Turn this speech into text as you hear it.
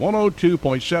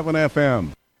102.7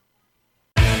 FM.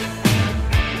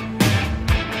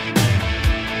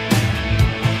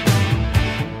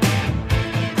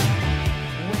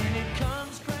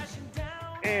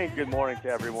 And good morning to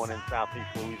everyone in Southeast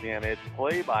Louisiana. It's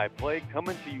play-by-play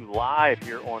coming to you live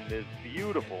here on this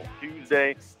beautiful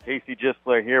Tuesday. Casey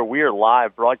Gisler here. We are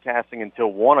live broadcasting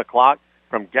until 1 o'clock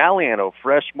from Galliano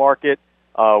Fresh Market.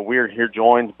 We're here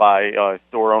joined by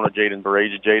store owner Jaden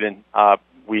Burregi. Jaden,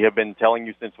 we have been telling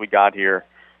you since we got here,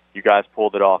 you guys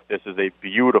pulled it off. This is a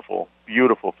beautiful,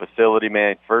 beautiful facility,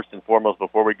 man. First and foremost,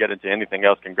 before we get into anything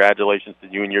else, congratulations to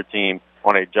you and your team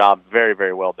on a job very,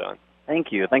 very well done.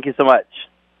 Thank you. Thank you so much.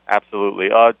 Absolutely.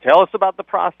 Tell us about the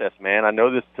process, man. I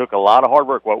know this took a lot of hard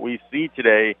work. What we see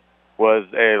today was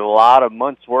a lot of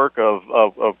months' work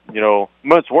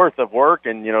months worth of work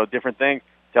and, different things.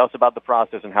 Tell us about the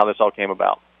process and how this all came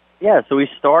about. Yeah, so we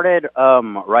started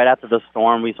right after the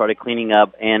storm. We started cleaning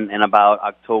up, and in about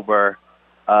October,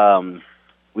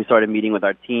 we started meeting with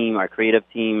our team, our creative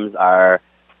teams, our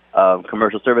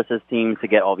commercial services team to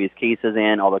get all these cases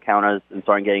in, all the counters, and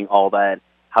starting getting all that,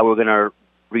 how we're going to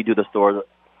redo the store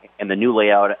and the new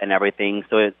layout and everything.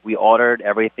 So we ordered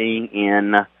everything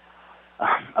in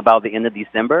about the end of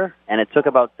December, and it took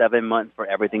about 7 months for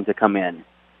everything to come in.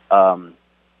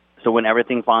 So when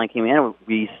everything finally came in,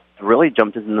 we really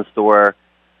jumped in the store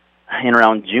in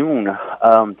around June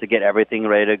to get everything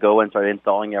ready to go and started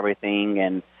installing everything,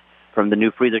 and from the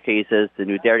new freezer cases to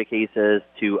new dairy cases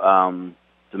to some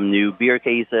new beer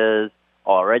cases,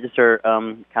 all register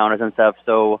counters and stuff.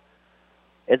 So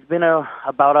it's been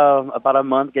about a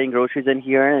month getting groceries in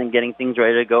here and getting things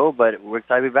ready to go, but we're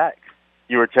excited to be back.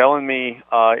 You were telling me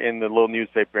in the little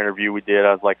newspaper interview we did,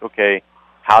 I was like, okay,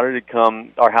 how did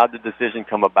the decision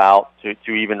come about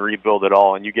to even rebuild it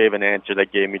all? And you gave an answer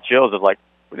that gave me chills. Of like,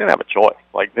 we didn't have a choice.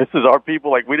 Like, this is our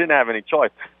people. Like, we didn't have any choice.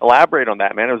 Elaborate on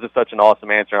that, man. It was just such an awesome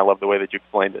answer, and I love the way that you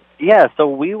explained it. Yeah, so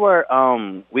we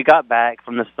got back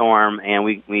from the storm, and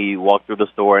we walked through the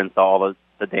store and saw all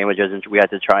the damages, and we had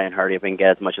to try and hurry up and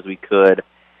get as much as we could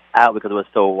out because it was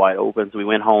so wide open. So we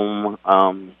went home,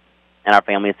 and our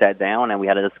family sat down, and we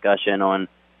had a discussion on,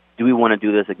 do we want to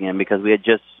do this again? Because we had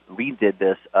just redid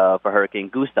this for Hurricane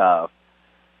Gustav,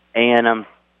 and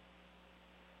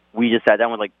we just sat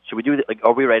down with, like, should we do it? Like,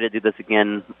 are we ready to do this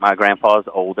again? My grandpa's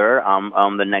older,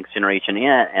 the next generation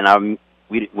in, and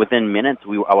within minutes,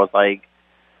 I was like,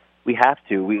 we have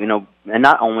to, and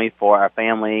not only for our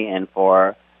family and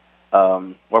for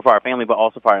our family, but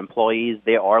also for our employees.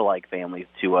 They are like families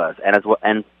to us, and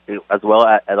as well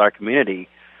as our community.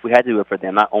 We had to do it for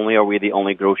them. Not only are we the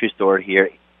only grocery store here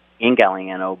in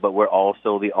Galliano, but we're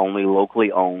also the only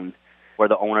locally owned, where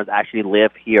the owners actually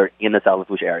live here in the South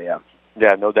Lafourche area.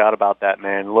 Yeah, no doubt about that,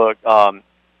 man. Look,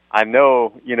 I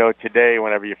know, today,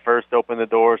 whenever you first opened the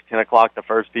doors, 10 o'clock, the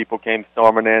first people came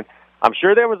storming in. I'm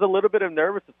sure there was a little bit of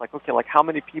nervousness, like, okay, like, how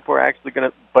many people are actually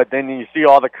going to, but then you see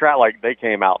all the crowd, like, they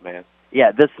came out, man.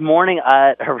 Yeah, this morning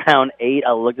at around 8,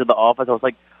 I looked at the office, I was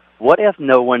like, what if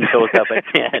no one shows up at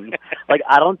 10? Like,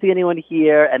 I don't see anyone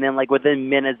here, and then, like, within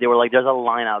minutes, they were like, there's a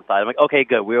line outside. I'm like, okay,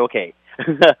 good, we're okay.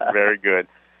 Very good.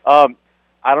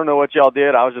 I don't know what y'all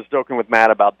did. I was just joking with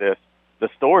Matt about this. The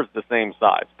store's the same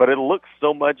size, but it looks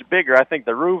so much bigger. I think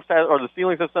the roofs or the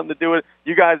ceilings have something to do with it.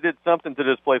 You guys did something to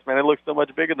this place, man. It looks so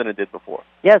much bigger than it did before.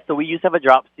 Yeah, so we used to have a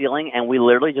drop ceiling, and we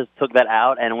literally just took that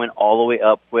out and went all the way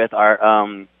up with our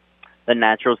the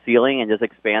natural ceiling and just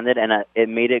expanded, and it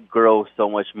made it grow so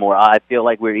much more. I feel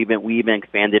like we even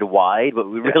expanded wide, but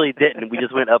we really didn't. We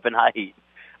just went up in height.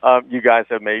 You guys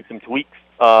have made some tweaks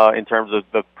in terms of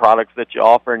the products that you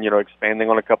offer and, expanding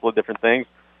on a couple of different things.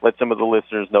 Let some of the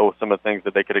listeners know some of the things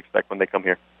that they could expect when they come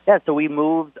here. Yeah, so we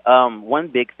moved. One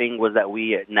big thing was that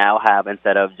we now have,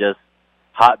 instead of just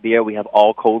hot beer, we have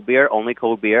all cold beer, only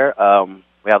cold beer.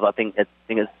 We have, I think it's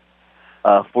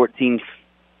 14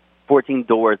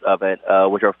 doors of it,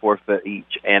 which are 4 foot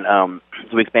each. And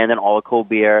so we expanded all cold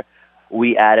beer.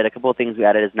 We added a couple of things. We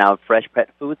added is now fresh pet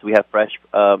foods. We have fresh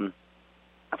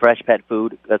pet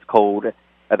food that's cold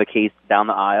of a case down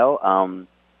the aisle.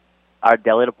 Our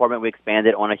deli department, we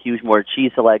expanded on a huge more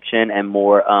cheese selection and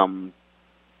more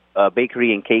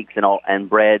bakery and cakes and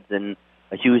breads and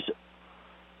a huge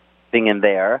thing in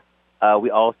there.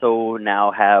 We also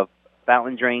now have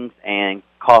fountain drinks and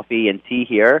coffee and tea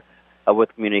here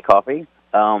with community coffee.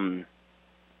 I'm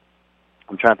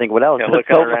trying to think what else.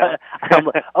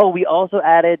 Yeah, we also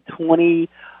added 20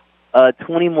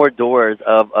 more doors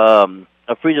of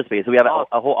freezer space. So we have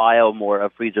a whole aisle more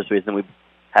of freezer space than we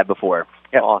had before.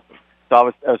 Yeah, awesome. So I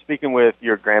was speaking with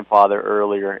your grandfather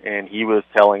earlier, and he was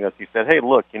telling us, he said, hey,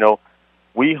 look,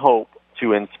 we hope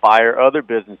to inspire other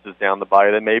businesses down the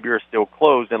bayou that maybe are still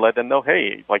closed and let them know,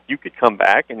 hey, like you could come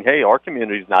back and, hey, our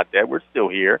community's not dead. We're still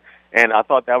here. And I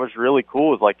thought that was really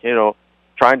cool. It's like, you know,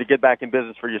 trying to get back in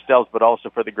business for yourselves, but also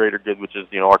for the greater good, which is,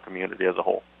 you know, our community as a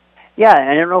whole. Yeah,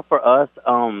 and you know, for us,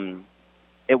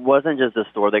 it wasn't just the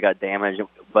store that got damaged,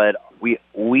 but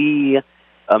me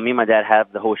and my dad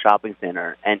have the whole shopping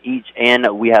center, and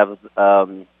we have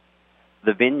the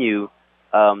venue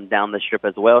down the strip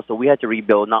as well. So we had to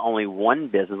rebuild not only one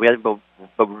business, we had to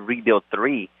rebuild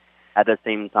three at the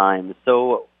same time.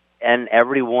 So, and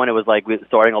every one, it was like we're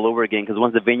starting all over again, because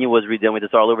once the venue was redone, we had to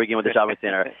start all over again with the shopping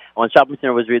center. Once the shopping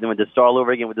center was redone, we had to start all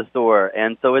over again with the store.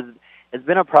 And so it's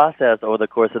been a process over the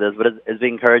course of this, but it's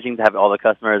been encouraging to have all the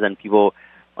customers and people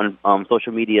on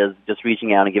social media just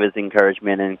reaching out and give us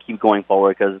encouragement and keep going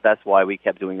forward, because that's why we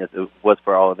kept doing this. It was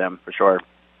for all of them, for sure.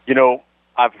 You know,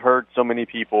 I've heard so many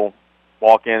people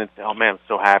walk in and say, oh, man, I'm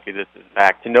so happy this is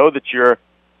back. To know that you're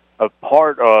a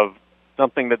part of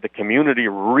something that the community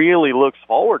really looks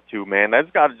forward to, man, that's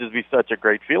got to just be such a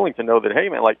great feeling to know that, hey,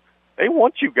 man, like, they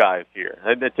want you guys here.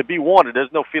 And to be wanted,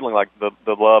 there's no feeling like the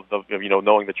love of, you know,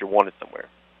 knowing that you're wanted somewhere.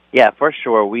 Yeah, for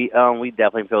sure. We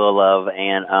definitely feel the love,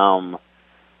 and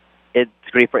it's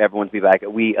great for everyone to be back.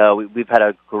 We've had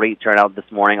a great turnout this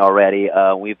morning already.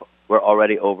 We're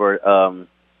already over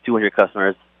 200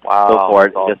 customers so far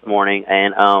this morning,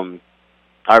 and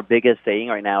our biggest saying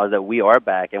right now is that we are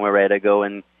back and we're ready to go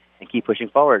and keep pushing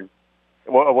forward.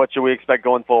 What should we expect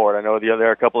going forward? I know there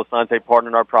are a couple of signs they partner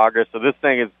in our progress, so this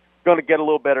thing is going to get a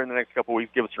little better in the next couple of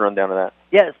weeks. Give us a rundown of that.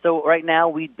 Yeah, so right now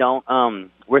we don't.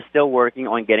 We're still working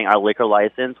on getting our liquor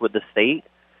license with the state,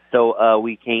 so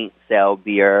we can't sell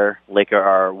beer, liquor,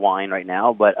 or wine right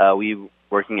now. But we're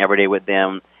working every day with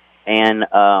them, and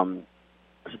so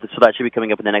that should be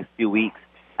coming up in the next few weeks,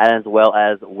 as well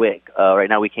as WIC. Right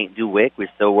now we can't do WIC. We're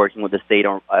still working with the state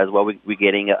as well.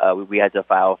 We had to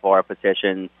file for a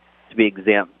petition to be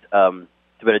exempt.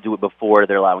 To better do it before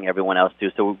they're allowing everyone else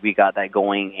to. So we got that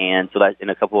going, and so that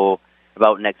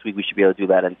about next week, we should be able to do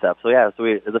that and stuff. So yeah,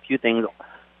 there's a few things.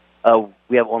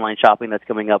 We have online shopping that's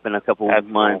coming up in a couple of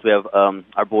months. We have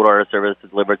our boat order service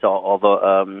delivered to all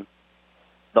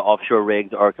the offshore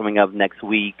rigs are coming up next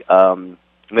week.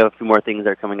 We have a few more things that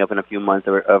are coming up in a few months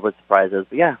that are surprises.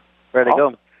 But yeah, ready to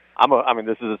go.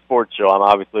 This is a sports show. I'm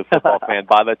obviously a football fan.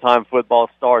 By the time football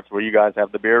starts, where you guys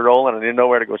have the beer rolling, I didn't know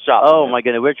where to go shop. Oh, my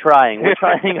goodness. We're trying. We're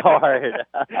trying hard.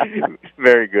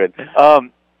 Very good.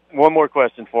 One more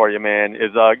question for you, man,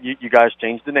 is you guys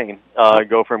changed the name.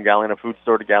 Go from Galliano Food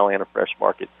Store to Galliano Fresh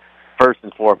Market. First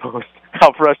and foremost,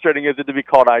 how frustrating is it to be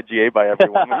called IGA by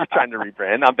everyone when you're trying to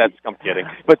rebrand? I'm kidding.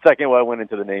 But second, what went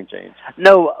into the name change?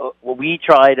 No, we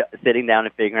tried sitting down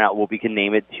and figuring out what we can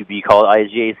name it to be called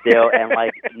IGA still, and,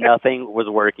 like, nothing was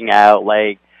working out.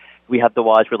 Like, we have to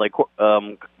watch with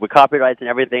copyrights and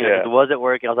everything. Yeah. It wasn't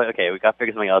working. I was like, okay, we got to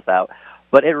figure something else out.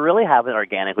 But it really happened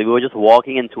organically. We were just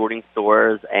walking and touring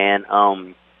stores,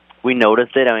 and we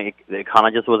noticed it. I mean, it kind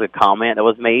of just was a comment that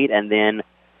was made, and then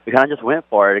we kind of just went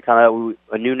for it. It kind of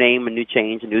a new name, a new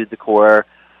change, a new decor,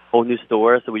 whole new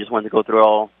store. So we just wanted to go through it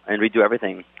all and redo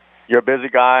everything. You're a busy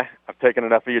guy. I've taken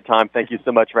enough of your time. Thank you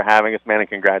so much for having us, man, and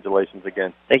congratulations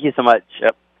again. Thank you so much.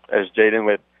 Yep. There's Jaden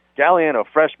with Galliano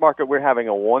Fresh Market. We're having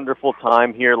a wonderful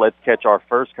time here. Let's catch our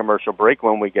first commercial break.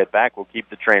 When we get back, we'll keep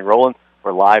the train rolling.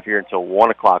 We're live here until 1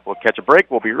 o'clock. We'll catch a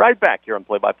break. We'll be right back here on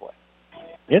Play by Play.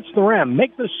 It's the Ram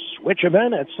Make the Switch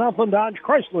event at Southland Dodge,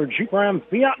 Chrysler, Jeep Ram,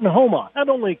 Fiat, and Homa. Not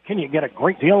only can you get a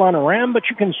great deal on a Ram, but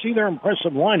you can see their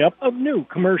impressive lineup of new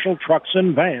commercial trucks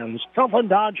and vans. Southland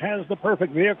Dodge has the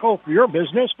perfect vehicle for your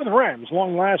business with Ram's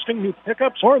long-lasting new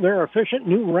pickups or their efficient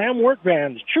new Ram work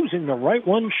vans. Choosing the right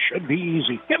one should be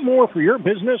easy. Get more for your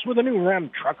business with a new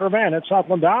Ram truck or van at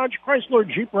Southland Dodge, Chrysler,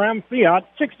 Jeep Ram, Fiat,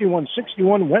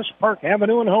 6161 West Park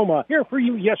Avenue in Homa. Here for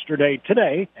you yesterday,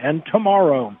 today, and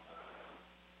tomorrow.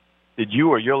 Did you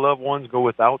or your loved ones go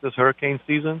without this hurricane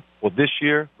season? Well, this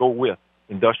year, go with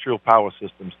Industrial Power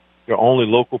Systems, your only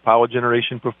local power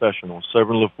generation professional,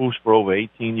 serving Lafourche for over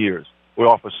 18 years. We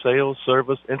offer sales,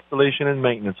 service, installation, and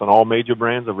maintenance on all major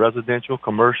brands of residential,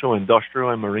 commercial, industrial,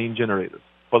 and marine generators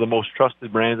for the most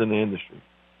trusted brands in the industry.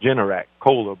 Generac,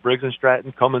 Kohler, Briggs &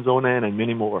 Stratton, Cummins Onan, and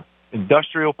many more.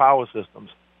 Industrial Power Systems.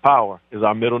 Power is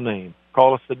our middle name.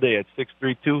 Call us today at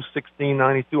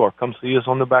 632-1692 or come see us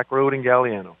on the back road in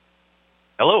Galliano.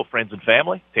 Hello, friends and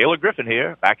family. Taylor Griffin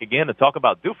here, back again to talk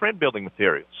about Dufresne Building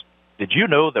Materials. Did you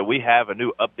know that we have a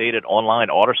new updated online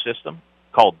order system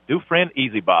called Dufresne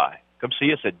Easy Buy? Come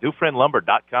see us at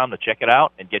DufresneLumber.com to check it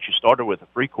out and get you started with a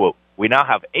free quote. We now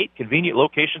have 8 convenient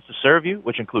locations to serve you,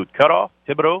 which include Cutoff,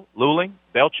 Thibodaux, Luling,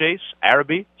 Bellchase,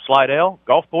 Araby, Slidell,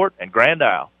 Gulfport, and Grand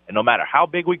Isle. And no matter how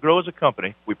big we grow as a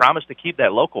company, we promise to keep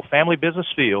that local family business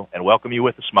feel and welcome you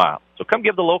with a smile. So come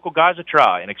give the local guys a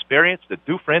try and experience the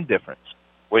Do-Friend difference.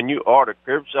 When you order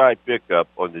curbside pickup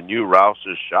on the new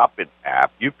Rouse's shopping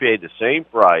app, you pay the same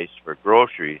price for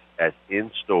groceries as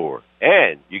in-store.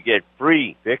 And you get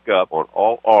free pickup on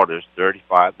all orders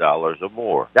 $35 or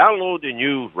more. Download the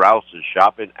new Rouse's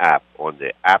shopping app on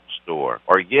the App Store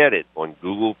or get it on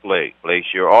Google Play. Place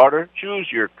your order,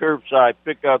 choose your curbside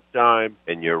pickup time,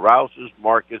 and your Rouse's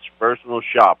Market's personal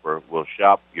shopper will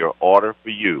shop your order for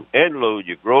you and load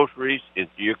your groceries into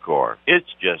your car.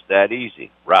 It's just that easy.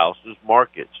 Rouse's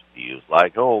Markets. Feels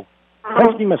like home.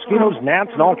 Pesky mosquitoes, gnats,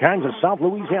 and all kinds of South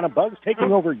Louisiana bugs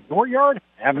taking over your yard?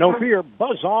 Have no fear.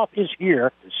 Buzz Off is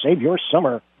here to save your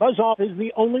summer. Buzz Off is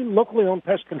the only locally owned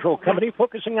pest control company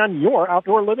focusing on your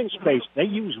outdoor living space. They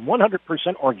use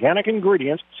 100% organic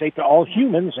ingredients, safe to all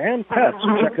humans and pets.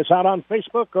 Check us out on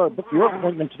Facebook or book your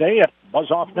appointment today at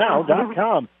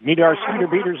buzzoffnow.com. Need our speeder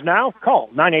beaters now? Call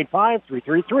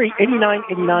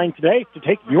 985-333-8989 today to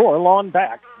take your lawn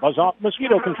back. Buzz Off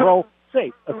Mosquito Control.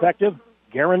 Safe, effective,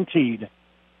 guaranteed.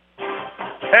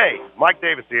 Hey, Mike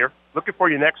Davis here. Looking for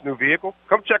your next new vehicle?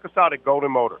 Come check us out at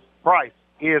Golden Motors. Price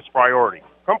is priority.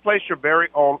 Come place your very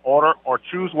own order or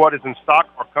choose what is in stock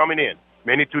or coming in.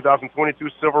 Many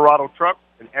 2022 Silverado trucks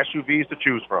and SUVs to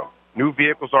choose from. New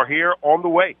vehicles are here on the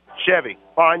way. Chevy,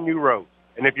 find new roads.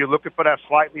 And if you're looking for that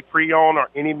slightly pre-owned or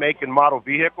any make and model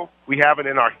vehicle, we have it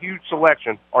in our huge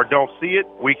selection, or don't see it,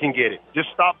 we can get it.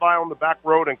 Just stop by on the back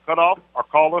road and cut off, or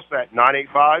call us at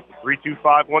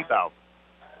 985-325-1000.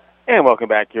 And welcome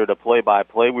back here to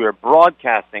Play-by-Play. We are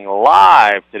broadcasting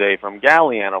live today from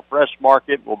Galliano Fresh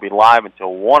Market. We'll be live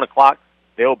until 1 o'clock.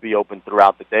 They'll be open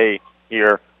throughout the day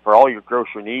here for all your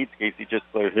grocery needs. Casey just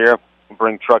cleared here. We'll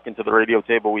bring Truck into the radio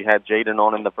table. We had Jaden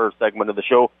on in the first segment of the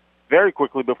show. Very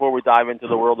quickly, before we dive into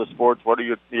the world of sports, what are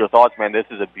your thoughts, man? This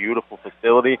is a beautiful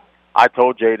facility. I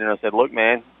told Jaden, I said, look,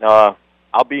 man,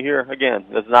 I'll be here again.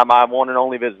 This is not my one and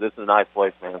only visit. This is a nice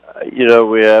place, man.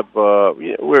 We have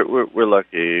we're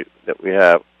lucky that we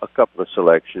have a couple of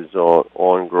selections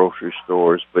on grocery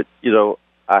stores, but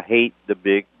I hate the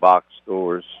big box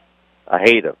stores. I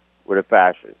hate them with a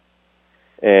passion.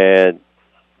 And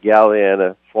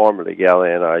Galliano, formerly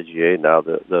Galliano IGA, now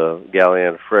the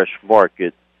Galliano Fresh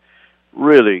Market,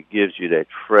 really gives you that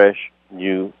fresh,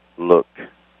 new look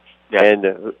and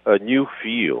a new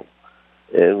feel.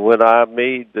 And when I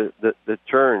made the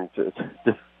turn to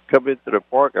come into the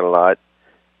parking lot,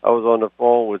 I was on the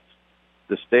phone with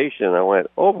the station. I went,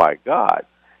 oh, my God.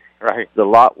 Right. The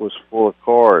lot was full of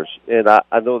cars. And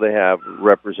I know they have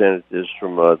representatives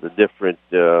from the different,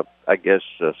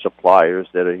 suppliers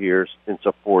that are here in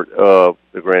support of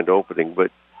the grand opening.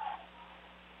 But,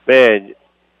 man,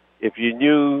 if you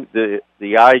knew the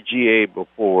IGA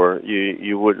before,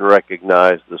 you wouldn't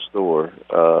recognize the store.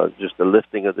 Just the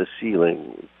lifting of the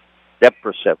ceiling, that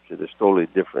perception is totally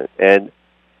different. And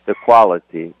the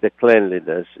quality, the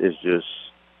cleanliness is just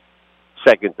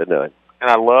second to none.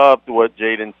 And I loved what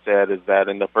Jaden said, is that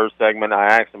in the first segment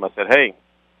I asked him, I said, hey,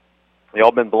 y'all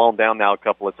been blown down now a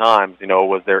couple of times.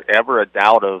 Was there ever a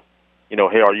doubt of,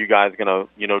 hey, are you guys going to,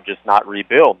 just not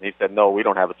rebuild? He said, no, we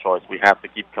don't have a choice. We have to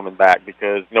keep coming back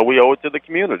because, we owe it to the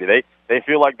community. They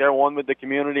feel like they're one with the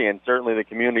community, and certainly the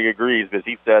community agrees, because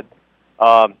he said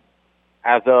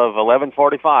as of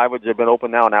 11:45, which have been open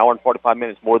now an hour and 45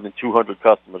 minutes, more than 200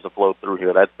 customers have flowed through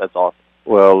here. That's awesome.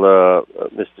 Well,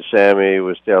 Mr. Sammy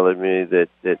was telling me that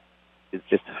it's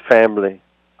just a family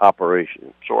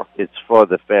operation. Sure. It's for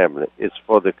the family. It's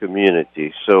for the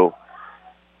community. So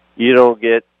you don't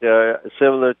get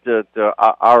similar to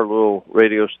our little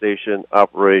radio station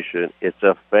operation. It's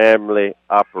a family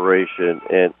operation,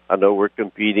 and I know we're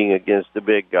competing against the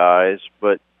big guys,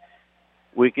 but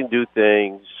we can do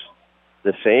things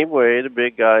the same way the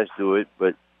big guys do it,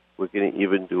 but we can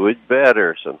even do it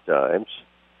better sometimes,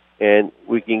 and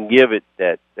we can give it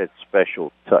that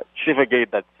special touch. See if I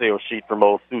gave that sales sheet from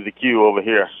old Susie Q over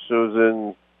here.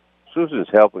 Susan's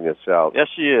helping us out. Yes,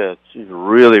 she is. She's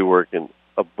really working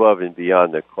above and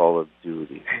beyond the call of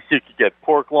duty. You could get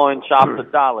pork loin chops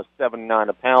 $1.79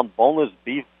 a pound, boneless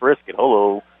beef brisket.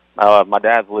 Hello, my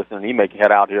dad's listening. He may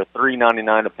head out here,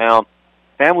 $3.99 a pound.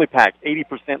 Family pack,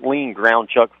 80% lean ground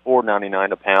chuck,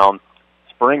 $4.99 a pound.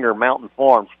 Springer Mountain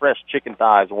Farms fresh chicken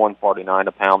thighs, $1.49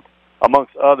 a pound.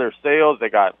 Amongst other sales, they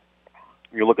got,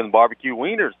 you're looking at barbecue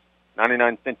wieners,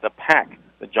 99 cents a pack.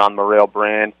 The John Morrell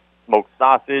brand smoked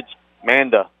sausage,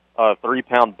 Manda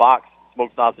 3-pound box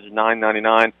smoked sausage,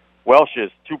 $9.99.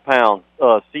 Welch's 2-pound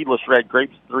seedless red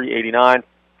grapes, $3.89.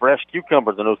 Fresh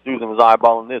cucumbers, I know Susan was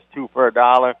eyeballing this, 2 for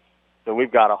 $1. So we've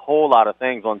got a whole lot of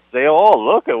things on sale. Oh,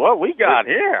 look at what we got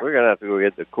here. We're going to have to go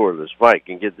get the cordless mic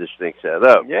and get this thing set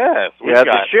up. Yes. Yeah,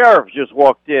 the sheriff just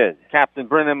walked in. Captain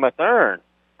Brennan Mathern.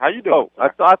 How you doing? Oh, I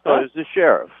thought it was the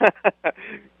sheriff.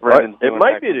 It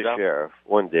might be the sheriff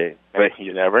one day. But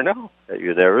you never know.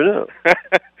 You never know.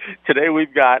 Today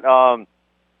we've got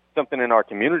something in our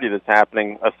community that's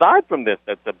happening. Aside from this,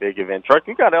 that's a big event. Truck,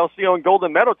 we got LCO and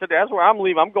Golden Meadow today. That's where I'm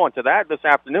leaving. I'm going to that this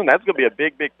afternoon. That's going to be a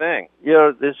big, big thing. You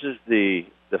know, this is the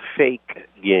fake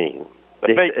game.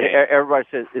 Fake game. Everybody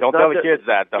says it's don't not tell the kids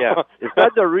that, though. Yeah, it's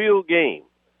not the real game.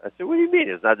 I said, what do you mean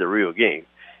it's not the real game?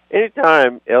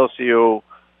 Anytime LCO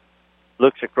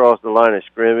looks across the line of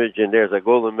scrimmage and there's a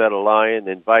Golden Meadow Lion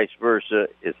and vice versa,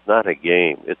 it's not a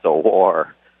game. It's a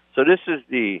war. So this is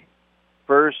the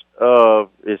first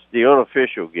it's the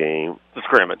unofficial game. It's a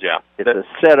scrimmage, yeah. It's a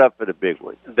setup for the big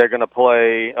one. They're going to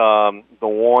play the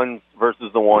ones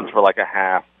versus the ones for like a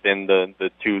half, then the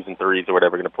twos and threes or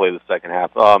whatever are going to play the second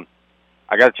half.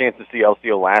 I got a chance to see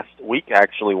LCO last week,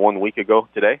 actually 1 week ago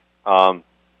today.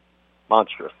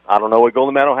 Monstrous. I don't know what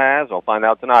Golden Meadow has. I'll find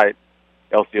out tonight.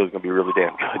 LCO is going to be really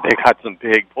damn good. They got some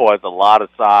big boys, a lot of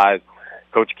size.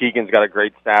 Coach Keegan's got a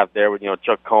great staff there with,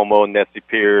 Chuck Como, Nessie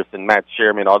Pierce, and Matt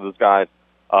Sherman, all those guys.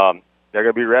 They're going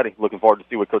to be ready. Looking forward to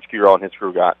see what Coach Kira and his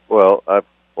crew got. Well,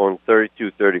 on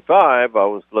 32-35, I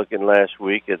was looking last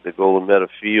week at the Golden Meadow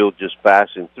field just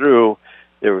passing through.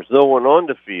 There was no one on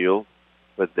the field,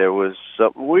 but there was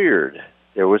something weird.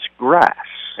 There was grass.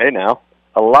 Hey, now.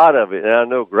 A lot of it. And I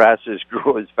know grass is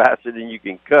growing faster than you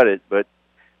can cut it, but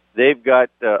they've got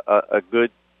a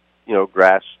good,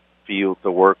 grass field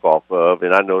to work off of,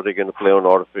 and I know they're going to play on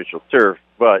artificial turf,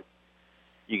 but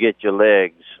you get your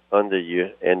legs under you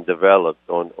and developed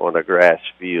on a grass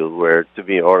field where to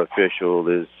be artificial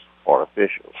is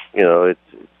artificial. It's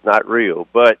not real,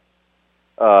 but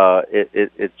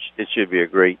it should be a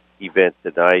great event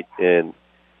tonight, and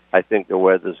I think the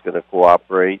weather's going to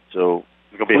cooperate, so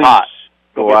it's going to be hot.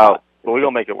 Go out. But we're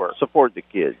going to make it work. Support the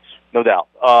kids. No doubt.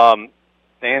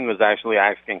 Stan was actually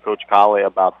asking Coach Kale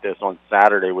about this on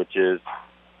Saturday, which is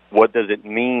what does it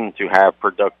mean to have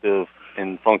productive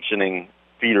and functioning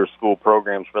feeder school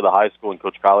programs for the high school? And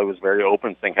Coach Kale was very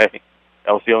open, saying, hey,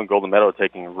 LCO and Golden Meadow are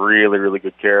taking really, really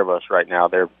good care of us right now.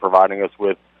 They're providing us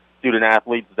with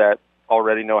student-athletes that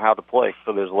already know how to play,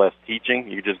 so there's less teaching.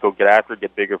 You just go get after it,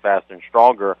 get bigger, faster, and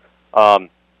stronger.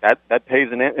 That pays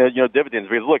dividends.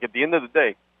 Because, look, at the end of the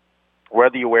day,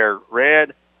 whether you wear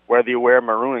red, whether you wear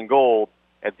maroon and gold,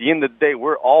 at the end of the day,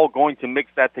 we're all going to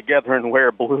mix that together and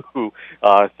wear blue. So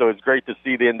it's great to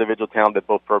see the individual talent that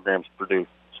both programs produce.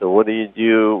 So what do you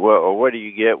do, or what do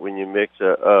you get when you mix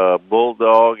a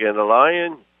bulldog and a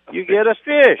lion? You get a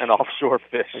fish. An offshore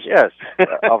fish. Yes,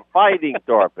 a fighting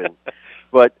tarpon.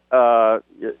 But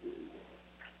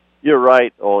you're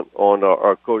right on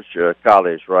our Coach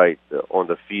College, right, on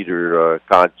the feeder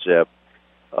concept.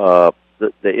 The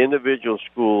individual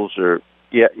schools are,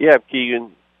 you have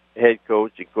Keegan, head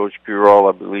coach, and Coach Curall,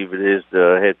 I believe it is,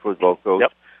 the head football coach.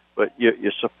 Yep. But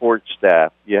your support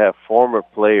staff, you have former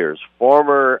players,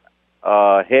 former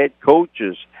head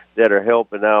coaches that are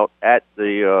helping out at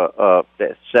the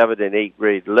 7th and 8th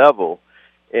grade level,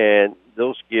 and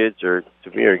those kids are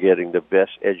getting the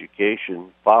best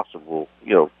education possible,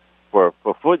 for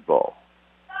football.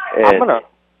 And,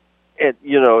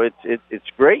 it's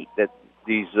great that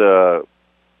these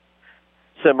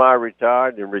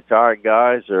semi-retired and retired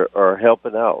guys are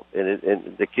helping out,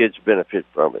 and the kids benefit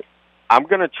from it. I'm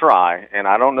going to try, and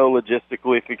I don't know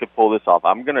logistically if we could pull this off.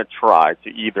 I'm going to try to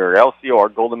either LCO or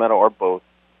Golden Meadow or both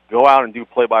go out and do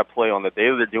play-by-play on the day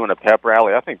that they're doing a pep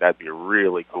rally. I think that'd be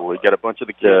really cool. You get a bunch of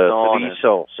the kids on. The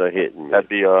salsa hitting. That'd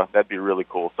be really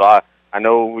cool. So I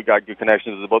know we got good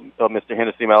connections with Mr.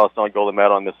 Hennessy Mellis on Golden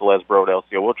Meadow and Miss Les Bro at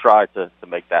LCO. We'll try to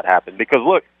make that happen. Because,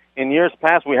 look, in years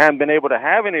past, we haven't been able to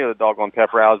have any of the doggone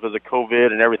pep rallies because of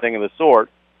COVID and everything of the sort.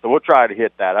 So we'll try to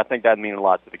hit that. I think that'd mean a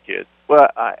lot to the kids. Well,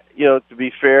 to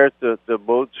be fair to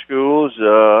both schools,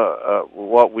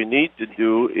 what we need to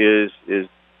do is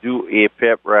do a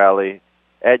pep rally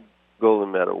at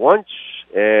Golden Meadow once,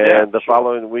 and the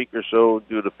following week or so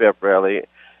do the pep rally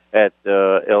at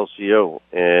LCO.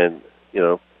 And,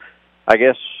 I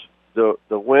guess the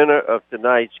winner of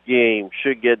tonight's game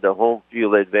should get the home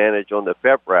field advantage on the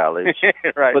pep rallies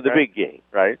for the big game.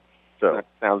 Right. So that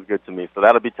sounds good to me. So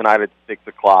that'll be tonight at 6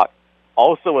 o'clock.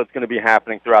 Also, what's going to be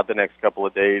happening throughout the next couple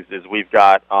of days is we've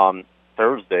got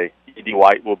Thursday, E.D.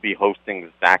 White will be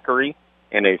hosting Zachary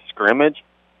in a scrimmage.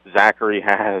 Zachary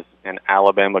has an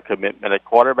Alabama commitment at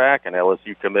quarterback, an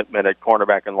LSU commitment at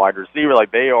cornerback and wide receiver.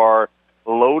 Like, they are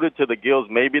loaded to the gills,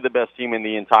 maybe the best team in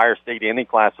the entire state, any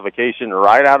classification,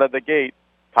 right out of the gate.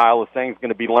 Kyle is saying he's going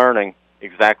to be learning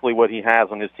exactly what he has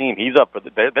on his team. He's up for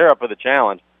they're up for the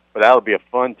challenge, but that would be a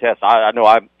fun test. I know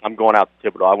I'm going out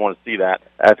to Thibodeau. I want to see that.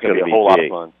 That's going to be a whole lot of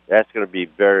fun. That's going to be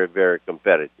very, very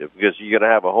competitive because you're going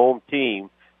to have a home team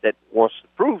that wants to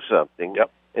prove something,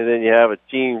 and then you have a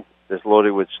team that's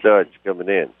loaded with studs coming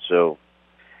in. So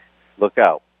look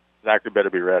out. Zachary better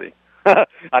be ready.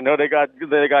 I know they got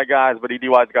guys, but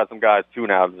EDY's got some guys too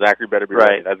now. Zachary better be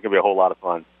ready. That's going to be a whole lot of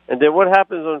fun. And then what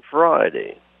happens on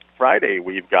Friday? Friday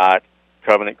we've got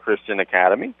Covenant Christian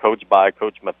Academy, coached by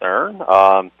Coach Mathern.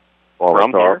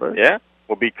 From here,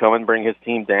 will be coming, bring his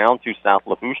team down to South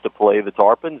Lafourche to play the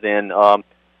Tarpons in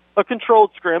a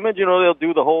controlled scrimmage. You know, they'll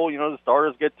do the whole, the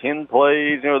starters get 10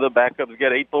 plays, the backups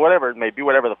get 8, whatever it may be,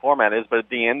 whatever the format is. But at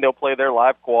the end, they'll play their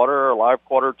live quarter or live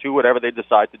quarter 2, whatever they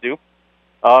decide to do.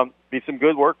 Be some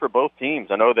good work for both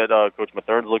teams. I know that Coach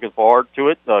Mathern's looking forward to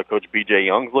it. Coach B.J.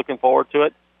 Young's looking forward to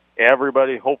it.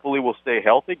 Everybody hopefully will stay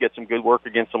healthy, get some good work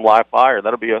against some live fire.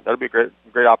 That'll be a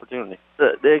great opportunity.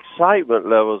 The excitement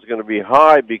level is going to be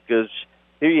high because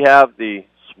here you have the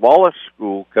smallest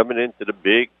school coming into the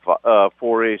big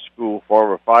 4A school,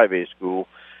 former 5A school.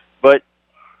 But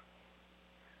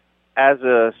as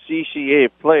a CCA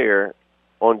player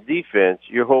on defense,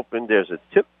 you're hoping there's a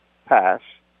tip pass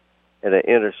and an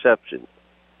interception.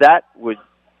 That would,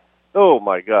 oh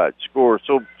my God, score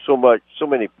so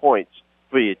many points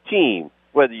for your team,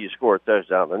 whether you score a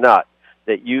touchdown or not,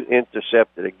 that you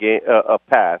intercepted a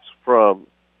pass from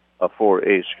a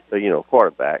 4A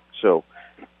quarterback. So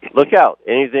look out,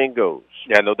 anything goes.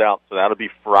 Yeah, no doubt. So that'll be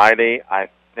Friday, I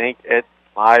think at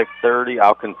 5:30.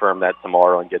 I'll confirm that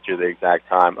tomorrow and get you the exact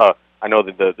time. I know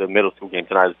that the middle school game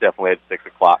tonight is definitely at 6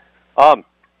 o'clock.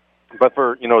 But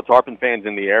for, Tarpon fans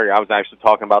in the area, I was actually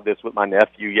talking about this with my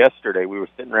nephew yesterday. We were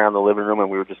sitting around the living room and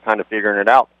we were just kind of figuring it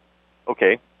out.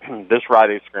 Okay, this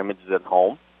Friday's scrimmage is at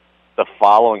home. The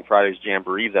following Friday's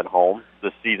jamboree is at home.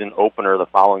 The season opener the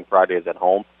following Friday is at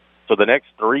home. So the next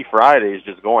 3 Fridays,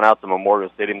 just going out to Memorial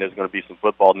Stadium, there's going to be some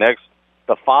football.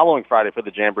 The following Friday for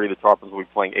the jamboree, the Tarpons will be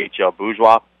playing HL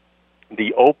Bourgeois.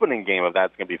 The opening game of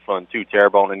that's going to be fun, too,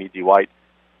 Terrebonne and E.G. White.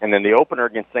 And then the opener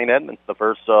against St. Edmunds, the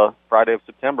first Friday of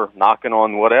September, knocking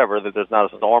on whatever, that there's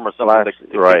not a storm or something to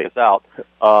kick us out.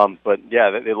 But, yeah,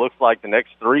 it looks like the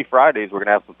next 3 Fridays we're going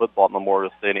to have some football at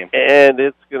Memorial Stadium. And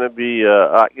it's going to be,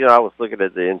 I was looking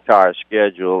at the entire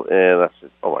schedule, and I said,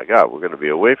 oh, my God, we're going to be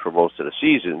away for most of the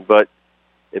season. But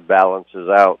it balances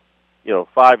out,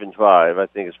 5 and 5. I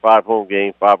think it's 5 home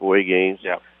games, 5 away games.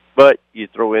 Yeah. But you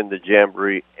throw in the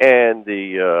jamboree and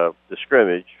the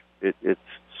scrimmage, it's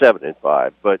 7 and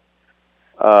 5, but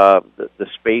the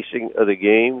spacing of the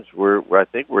games, I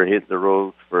think we're hitting the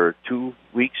road for 2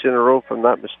 weeks in a row, if I'm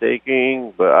not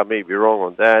mistaken. But I may be wrong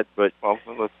on that. But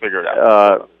let's figure it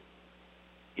out.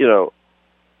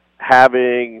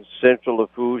 Having Central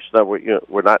Lafourche, now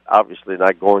we're not obviously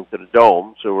not going to the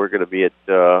Dome, so we're going to be at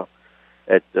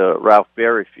Ralph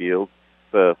Berry Field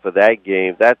for that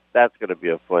game. That's going to be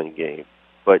a fun game.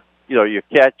 But you're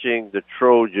catching the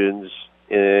Trojans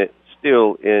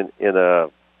still in a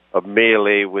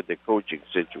melee with the coaching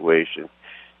situation,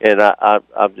 and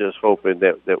I'm just hoping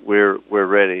that we're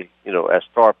ready, as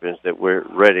Tarpons, that we're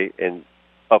ready and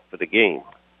up for the game.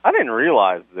 I didn't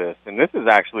realize this, and this is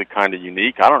actually kind of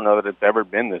unique. I don't know that it's ever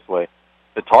been this way.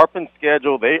 The Tarpon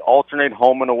schedule, they alternate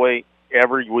home and away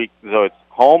every week, so it's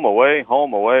home, away,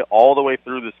 all the way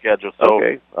through the schedule. So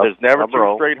there's never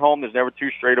 2 straight home, there's never 2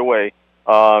 straight away.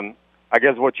 I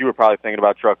guess what you were probably thinking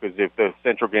about, Truck, is if the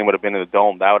Central game would have been in the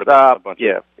Dome, that would have been a bunch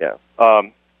of... Yeah.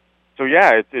 So,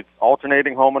 it's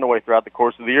alternating home and away throughout the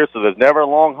course of the year. So there's never a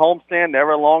long homestand,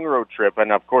 never a long road trip.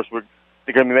 And, of course, we're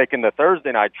going to be making the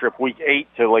Thursday night trip, Week 8,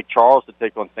 to Lake Charles to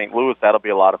take on St. Louis. That'll be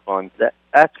a lot of fun.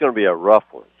 That's going to be a rough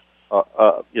one.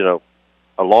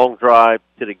 A long drive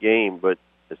to the game, but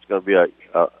it's going to be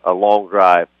a long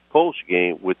drive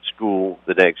post-game with school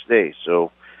the next day.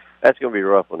 So that's going to be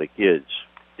rough on the kids.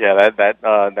 Yeah,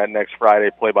 that next Friday,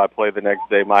 play-by-play the next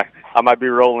day. I might be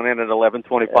rolling in at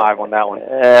 11:25 on that one.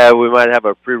 We might have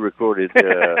a pre-recorded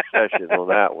session on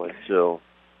that one. So,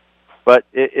 but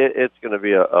it's going to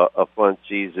be a fun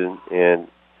season. And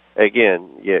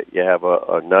again, you have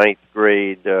a 9th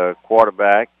grade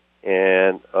quarterback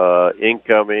and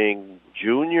incoming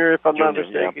junior, if I'm not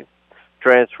mistaken,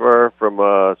 transfer from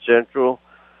Central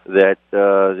that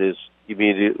is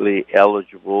immediately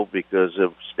eligible because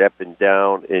of stepping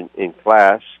down in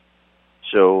class.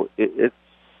 So it's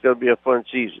going to be a fun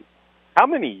season. How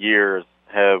many years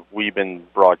have we been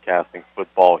broadcasting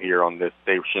football here on this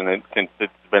station since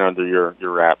it's been under your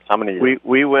wraps? How many years?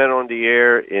 We went on the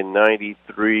air in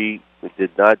 93. We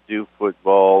did not do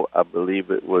football. I believe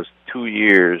it was 2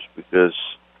 years because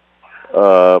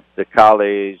the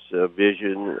college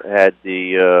Vision had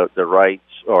the rights,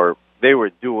 or they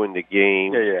were doing the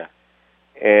game. Yeah.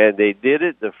 And they did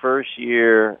it the first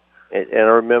year, and I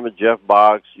remember Jeff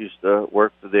Boggs used to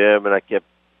work for them, and I kept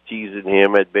teasing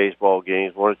him at baseball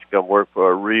games, why don't you come work for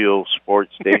a real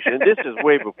sports station? And this is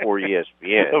way before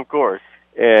ESPN. Of course.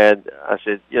 And I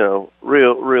said,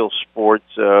 real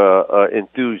sports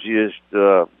enthusiast,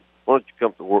 why don't you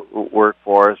come to work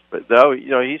for us? But no,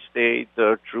 he stayed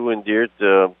true and dear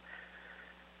to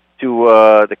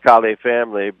the Calais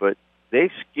family, but they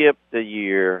skipped a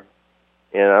year,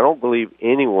 and I don't believe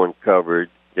anyone covered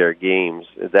their games.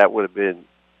 That would have been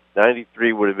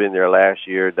 93 would have been their last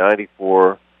year,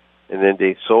 94, and then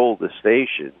they sold the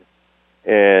station,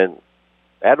 and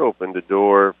that opened the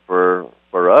door for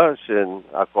us. And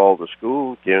I called the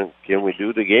school, can we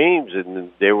do the games?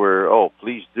 And they were,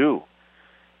 please do.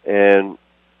 And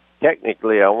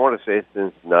technically, I want to say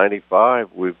since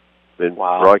 95, we've been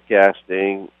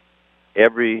broadcasting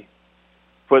every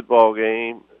football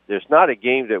game. There's not a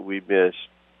game that we missed.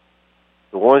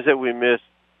 The ones that we missed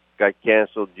got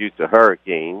canceled due to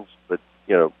hurricanes, but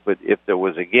if there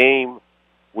was a game,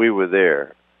 we were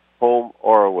there, home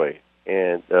or away.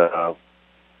 And so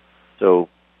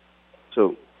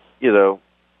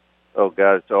oh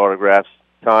God, it's autographs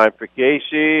time for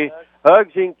Casey.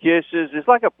 Hugs and kisses. It's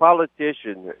like a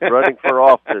politician running for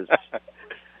office.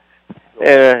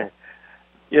 And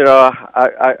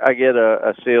I get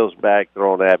a sales bag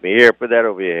thrown at me. Here, put that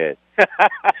over your head.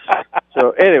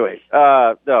 So anyway,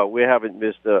 no, we haven't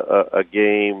missed a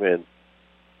game, and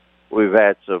we've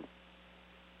had some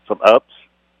ups,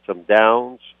 some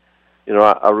downs.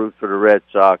 I root for the Red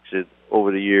Sox, and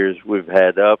over the years we've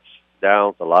had ups,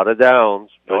 downs, a lot of downs.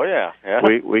 Oh yeah.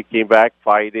 We came back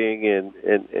fighting,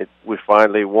 and we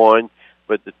finally won.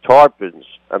 But the Tarpons,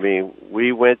 I mean,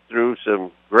 we went through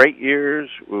some great years.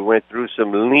 We went through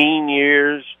some lean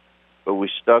years, but we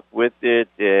stuck with it.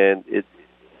 And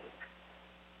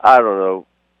I don't know,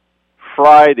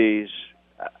 Fridays,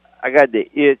 I got the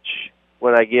itch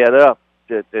when I get up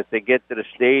to get to the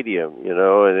stadium,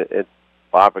 and at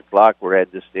 5 o'clock we're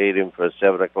at the stadium for a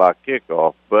 7 o'clock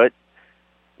kickoff. But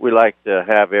we like to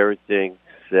have everything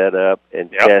set up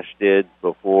and tested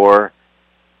before.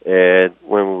 And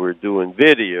when we were doing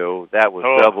video, that was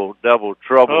double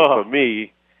trouble for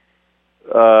me.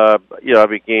 I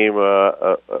became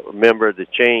a member of the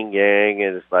chain gang,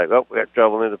 and it's like, we got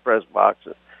trouble in the press box.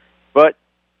 But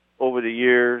over the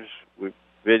years,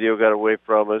 video got away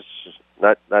from us.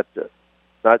 Not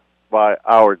by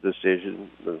our decision.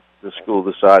 The school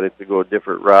decided to go a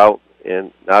different route,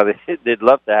 and now they'd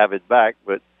love to have it back.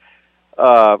 But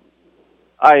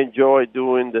I enjoy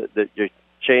doing the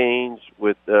chains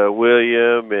with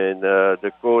William and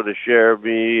Dakota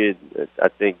Sherby, and I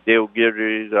think Dale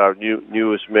Guidry is our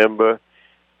newest member.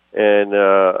 And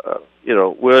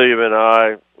William and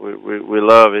I, we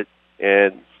love it.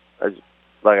 And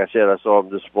like I said, I saw him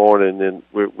this morning, and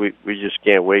we just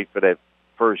can't wait for that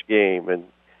first game. And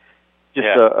just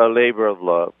a labor of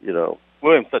love,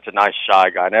 William's such a nice, shy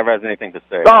guy. Never has anything to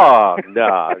say. Oh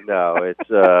no, it's.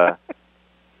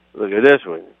 Look at this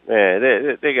one, man.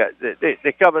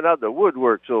 They coming out the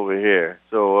woodworks over here.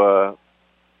 So,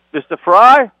 Mr.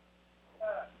 Fry,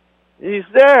 he's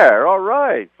there. All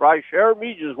right, Fry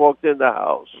Sheremy just walked in the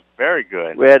house. Very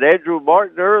good. We had Andrew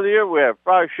Martin earlier. We have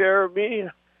Fry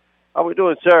Sheremy. How we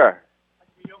doing, sir?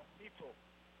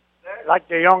 Like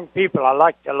the young people, I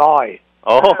like to lie.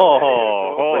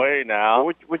 Hey now.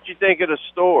 What you think of the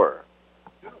store?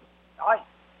 Nice.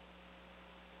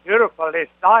 Beautiful. It's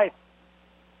nice.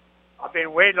 I've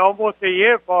been waiting almost a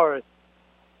year for it.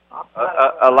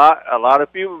 A lot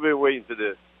of people have been waiting for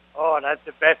this. Oh, that's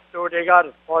the best store they got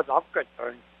as far as I'm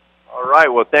concerned. All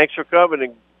right. Well, thanks for coming,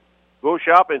 and go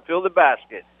shop and fill the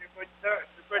basket. It's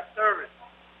a good service.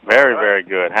 Very, very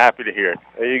good. Happy to hear it.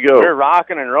 There you go. We're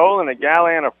rocking and rolling at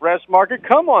Galliano Fresh Market.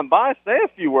 Come on by. Say a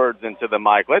few words into the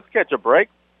mic. Let's catch a break.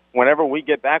 Whenever we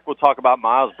get back, we'll talk about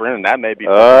Miles Brennan. That may be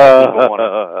something that people want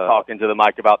to talk into the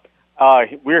mic about.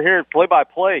 We're here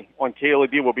play-by-play on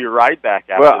KLEB. We'll be right back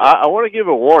after this. I want to give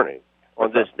a warning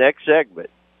on this next segment.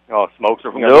 Oh, smokes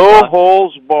are no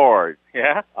holds barred.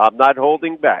 Yeah? I'm not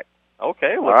holding back.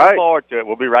 Okay, looking forward to it.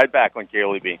 We'll be right back on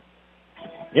KLEB.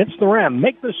 It's the Ram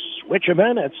Make the Switch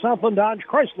event at Southland Dodge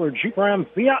Chrysler Jeep Ram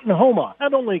Fiat and Homa.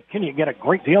 Not only can you get a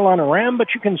great deal on a Ram, but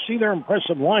you can see their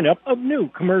impressive lineup of new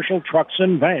commercial trucks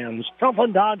and vans.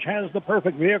 Southland Dodge has the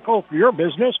perfect vehicle for your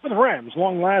business with Ram's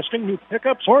long-lasting new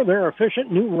pickups or their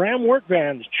efficient new Ram work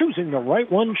vans. Choosing the right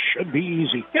one should be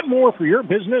easy. Get more for your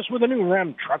business with a new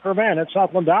Ram truck or van at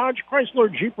Southland Dodge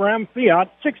Chrysler Jeep Ram Fiat,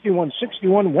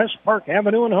 6161 West Park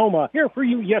Avenue in Homa. Here for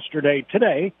you yesterday,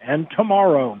 today, and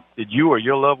tomorrow. Did you or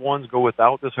your loved ones go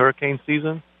without this hurricane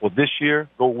season? Well, this year,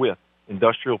 go with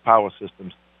Industrial Power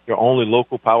Systems, your only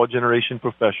local power generation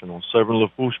professional, serving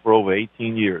Lafourche for over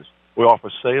 18 years. We offer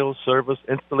sales, service,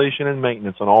 installation, and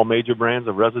maintenance on all major brands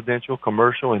of residential,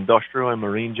 commercial, industrial, and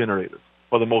marine generators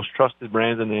for the most trusted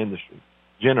brands in the industry.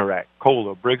 Generac,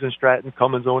 Kohler, Briggs & Stratton,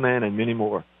 Cummins Onan, and many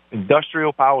more.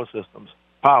 Industrial Power Systems.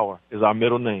 Power is our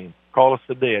middle name. Call us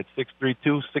today at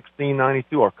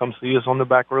 632-1692 or come see us on the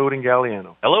back road in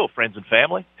Galliano. Hello, friends and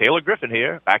family. Taylor Griffin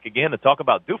here, back again to talk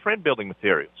about Dufresne Building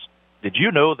Materials. Did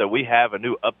you know that we have a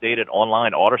new updated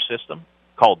online order system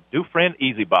called Dufresne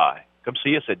Easy Buy? Come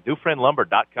see us at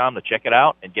DufresneLumber.com to check it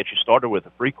out and get you started with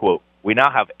a free quote. We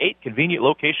now have 8 convenient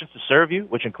locations to serve you,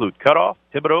 which include Cutoff,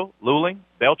 Thibodeau, Luling,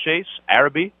 Bellchase,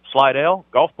 Araby, Slidell,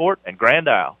 Gulfport, and Grand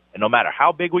Isle. And no matter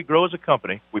how big we grow as a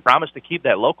company, we promise to keep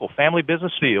that local family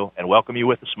business feel and welcome you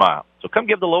with a smile. So come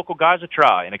give the local guys a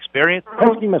try and experience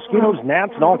pesky mosquitoes,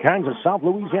 gnats, and all kinds of South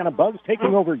Louisiana bugs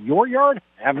taking over your yard?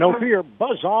 Have no fear.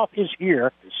 Buzz Off is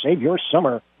here to save your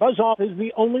summer. Buzz Off is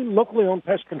the only locally owned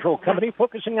pest control company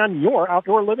focusing on your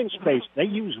outdoor living space. They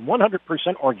use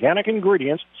 100% organic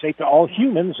ingredients, safe to all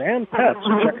humans and pets.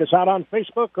 Check us out on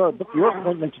Facebook or book your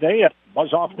appointment today at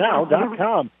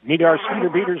BuzzOffNow.com. Need our speeder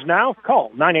beaters now?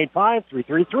 Call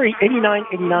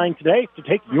 985-333-8989 today to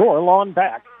take your lawn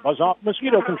back. Buzz Off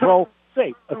Mosquito Control.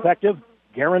 Safe, effective,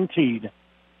 guaranteed.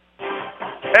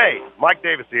 Hey, Mike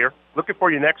Davis here. Looking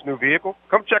for your next new vehicle?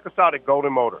 Come check us out at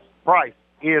Golden Motors. Price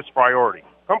is priority.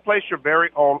 Come place your very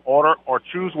own order or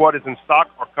choose what is in stock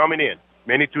or coming in.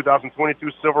 Many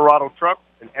 2022 Silverado trucks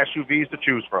and SUVs to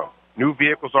choose from. New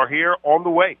vehicles are here on the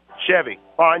way. Chevy,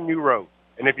 find new roads.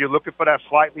 And if you're looking for that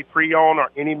slightly pre-owned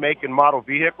or any make and model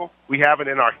vehicle, we have it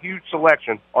in our huge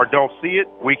selection, or don't see it,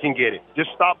 we can get it.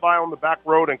 Just stop by on the back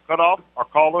road and cut off, or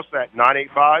call us at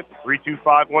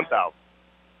 985-325-1000.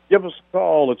 Give us a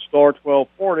call at star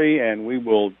 1240, and we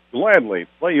will gladly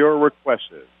play your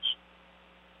requests.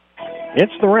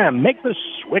 It's the Ram Make the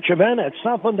Switch event at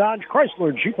Southland Dodge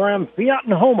Chrysler Jeep Ram Fiat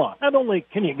and Homa. Not only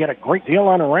can you get a great deal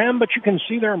on a Ram, but you can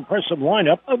see their impressive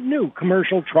lineup of new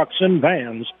commercial trucks and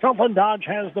vans. Southland Dodge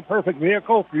has the perfect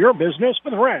vehicle for your business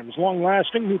with Ram's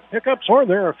long-lasting new pickups or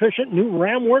their efficient new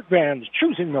Ram work vans.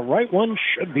 Choosing the right one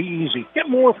should be easy. Get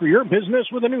more for your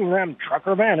business with a new Ram truck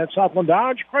or van at Southland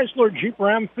Dodge Chrysler Jeep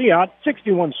Ram Fiat,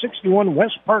 6161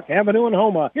 West Park Avenue in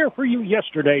Homa. Here for you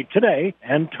yesterday, today,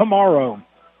 and tomorrow.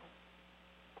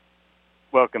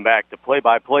 Welcome back to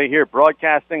Play-by-Play here,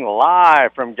 broadcasting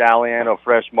live from Galliano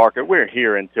Fresh Market. We're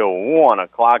here until 1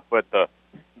 o'clock, but the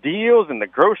deals and the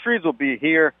groceries will be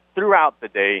here throughout the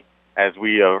day as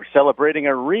we are celebrating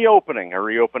a reopening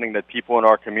that people in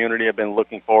our community have been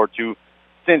looking forward to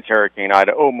since Hurricane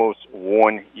Ida, almost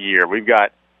 1 year. We've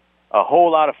got a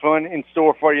whole lot of fun in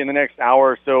store for you in the next hour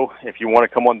or so. If you want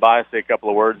to come on by, say a couple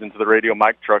of words into the radio.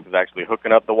 Mike Truck is actually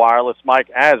hooking up the wireless mic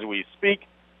as we speak.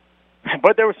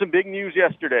 But there was some big news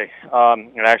yesterday.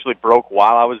 It actually broke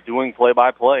while I was doing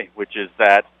play-by-play, which is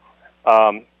that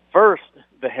first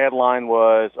the headline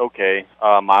was, okay,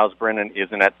 Miles Brennan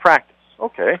isn't at practice.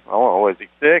 Okay, oh, is he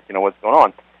sick? You know, what's going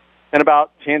on? And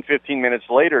about 10, 15 minutes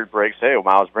later, it breaks, hey,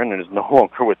 Miles Brennan is no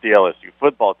longer with the LSU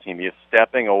football team. He is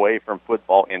stepping away from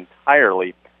football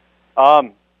entirely,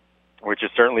 which is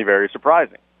certainly very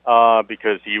surprising.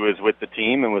 Because he was with the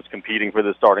team and was competing for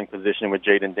the starting position with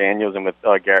Jaden Daniels and with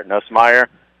Garrett Nussmeier.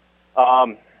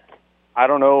 I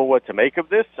don't know what to make of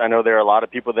this. I know there are a lot of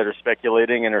people that are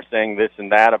speculating and are saying this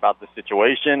and that about the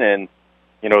situation, and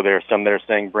you know there are some that are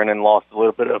saying Brennan lost a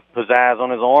little bit of pizzazz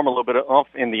on his arm, a little bit of oomph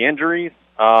in the injuries,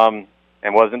 and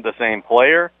wasn't the same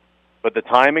player. But the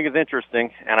timing is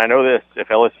interesting, and I know this: if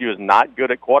LSU is not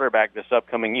good at quarterback this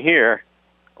upcoming year,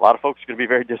 a lot of folks are going to be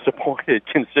very disappointed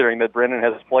considering that Brennan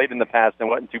has played in the past and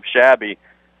wasn't too shabby.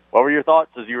 What were your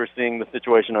thoughts as you were seeing the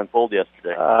situation unfold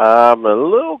yesterday? I'm a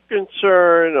little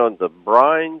concerned on the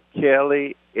Brian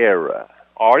Kelly era.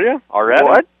 Are you?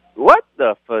 Already? What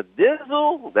the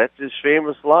fadizzle? That's his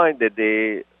famous line that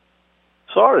they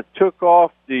sort of took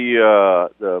off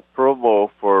the promo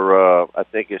for, I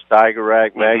think it's Tiger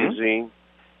Rag magazine.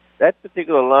 That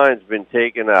particular line's been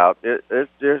taken out.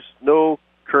 There's no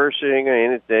cursing or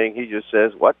anything. He just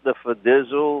says, what the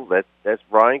fadizzle? That's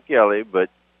Brian Kelly, but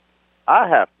I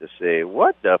have to say,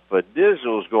 what the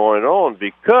fadizzle's going on?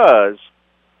 Because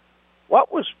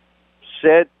what was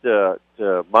said to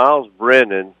Miles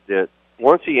Brennan that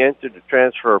once he entered the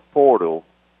transfer portal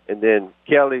and then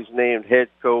Kelly's named head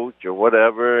coach or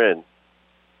whatever, and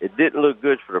it didn't look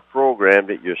good for the program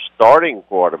that your starting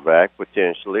quarterback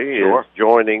potentially is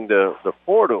joining the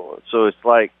portal. So it's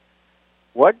like,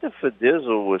 what the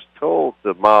fadizzle was told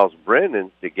to Miles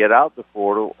Brennan to get out the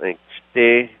portal and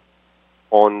stay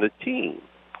on the team.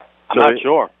 I'm not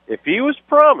sure. If he was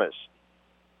promised,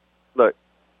 look,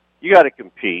 you got to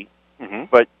compete,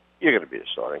 but you're going to be the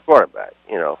starting quarterback.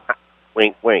 You know,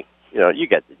 wink, wink. You know, you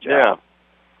got the job. Yeah.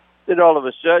 Then all of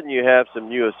a sudden you have some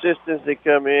new assistants that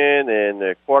come in and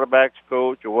the quarterback's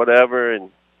coach or whatever,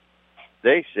 and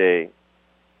they say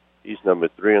he's number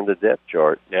 3 on the depth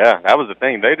chart. Yeah, that was the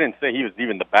thing. They didn't say he was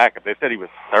even the backup. They said he was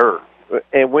 3rd.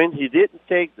 And when he didn't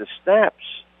take the snaps,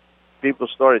 people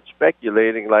started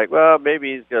speculating like, well,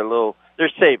 maybe he's got a little –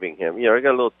 they're saving him. You know, he got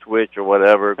a little twitch or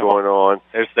whatever going on.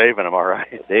 They're saving him, all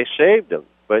right. They saved him.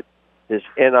 But his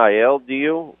NIL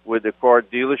deal with the car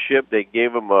dealership, they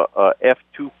gave him a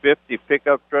F-250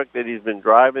 pickup truck that he's been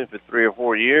driving for 3 or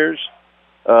 4 years.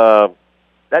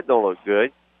 That don't look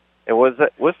good. And what's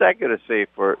that going to say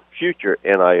for future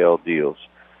NIL deals?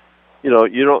 You know,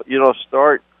 you don't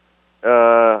start.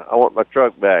 I want my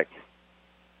truck back.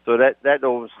 So that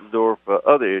opens the door for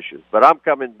other issues. But I'm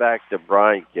coming back to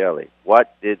Brian Kelly.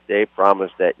 What did they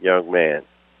promise that young man?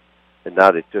 And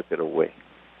now they took it away.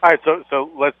 All right,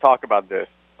 so let's talk about this.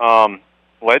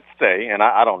 Let's say, and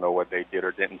I don't know what they did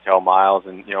or didn't tell Miles,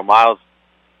 and you know, Miles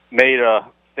made a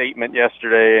statement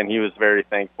yesterday, and he was very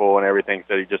thankful and everything.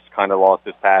 Said he just kind of lost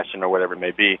his passion or whatever it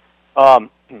may be.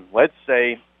 Let's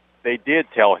say they did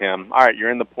tell him, all right,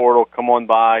 you're in the portal, come on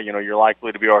by. You know, you're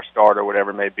likely to be our starter,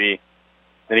 whatever it may be.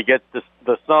 Then he gets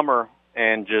the summer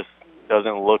and just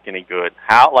doesn't look any good.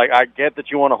 How? Like, I get that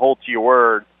you want to hold to your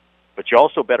word, but you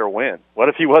also better win. What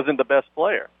if he wasn't the best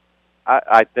player?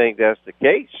 I think that's the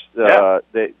case. Yeah.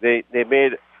 They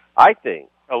made, I think,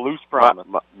 a loose promise.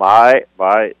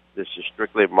 This is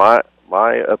strictly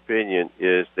my opinion,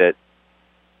 is that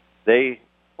they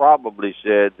probably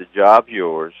said the job's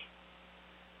yours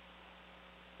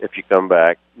if you come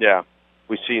back. Yeah.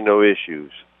 We see no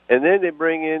issues. And then they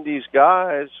bring in these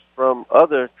guys from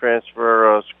other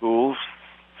transfer schools,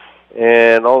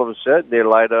 and all of a sudden they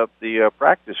light up the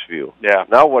practice field. Yeah.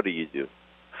 Now what do?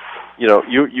 You know,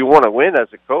 you want to win as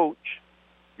a coach.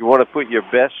 You want to put your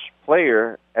best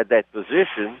player at that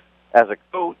position as a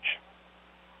coach.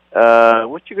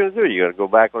 What you going to do? You going to go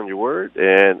back on your word?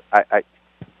 And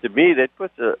to me, that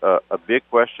puts a big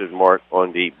question mark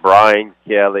on the Brian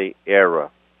Kelly era.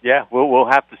 Yeah, we'll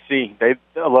have to see.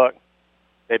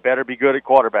 They better be good at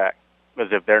quarterback,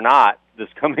 because if they're not this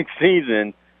coming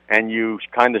season, and you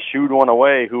kind of shooed one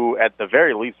away who at the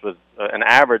very least was an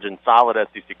average and solid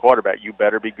SEC quarterback, you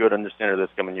better be good under center this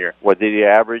coming year. What did he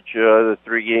average the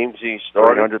 3 games he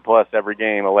started? 300 plus every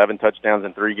game, 11 touchdowns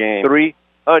in 3 games.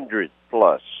 300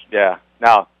 plus. Yeah.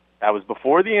 Now, that was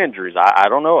before the injuries. I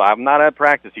don't know. I'm not at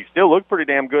practice. He still looked pretty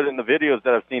damn good in the videos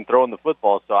that I've seen throwing the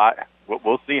football, so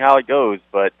we'll see how it goes,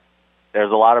 but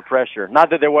there's a lot of pressure.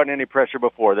 Not that there wasn't any pressure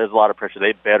before. There's a lot of pressure.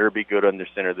 They better be good under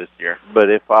center this year. But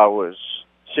if I was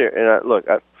serious, and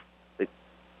the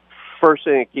first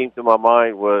thing that came to my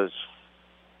mind was,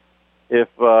 if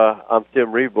I'm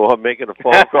Tim Rebo, I'm making a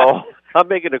phone call. I'm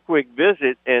making a quick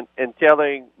visit and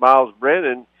telling Miles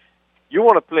Brennan, you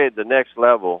want to play at the next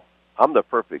level, I'm the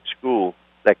perfect school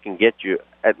that can get you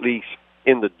at least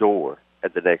in the door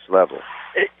at the next level.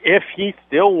 If he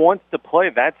still wants to play,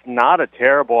 that's not a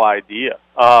terrible idea.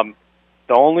 The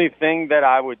only thing that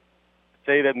I would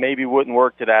say that maybe wouldn't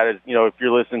work to that is, you know, if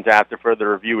you're listening to After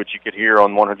Further Review, which you could hear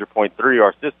on 100.3,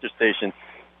 our sister station,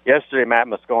 yesterday Matt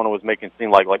Moscona was making it seem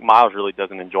like Miles really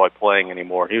doesn't enjoy playing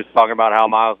anymore. He was talking about how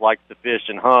Miles likes to fish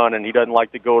and hunt, and he doesn't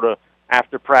like to go to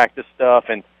after practice stuff.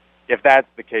 And if that's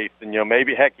the case, then, you know,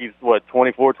 maybe, heck, he's,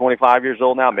 24, 25 years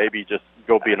old now, maybe just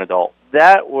go be an adult.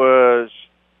 That was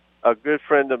a good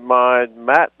friend of mine,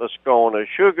 Matt Moscona,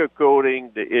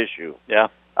 sugarcoating the issue. Yeah.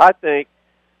 I think,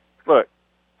 look,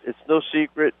 it's no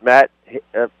secret, Matt,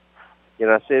 can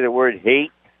I say the word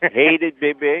hate? Hated,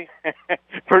 baby.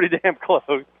 Pretty damn close.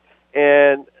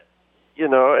 And, you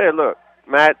know, hey, look,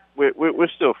 Matt, we're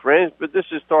still friends, but this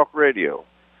is talk radio.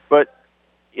 But,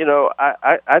 you know,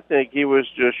 I think he was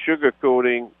just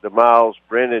sugarcoating the Miles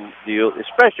Brennan deal,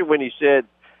 especially when he said,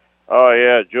 oh,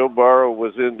 yeah, Joe Burrow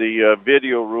was in the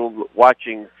video room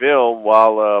watching film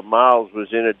while Miles was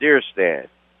in a deer stand.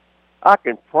 I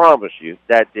can promise you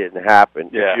that didn't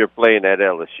happen if you're playing at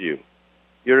LSU.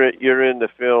 You're in the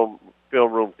film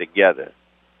room together.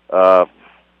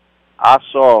 I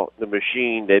saw the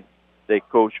machine that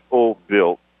Coach O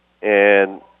built,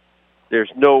 and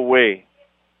there's no way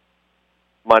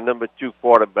my number 2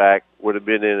 quarterback would have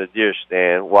been in a deer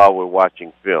stand while we're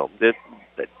watching film.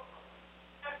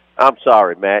 I'm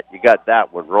sorry, Matt, you got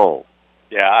that one wrong.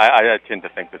 Yeah, I tend to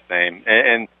think the same.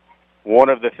 And one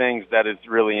of the things that is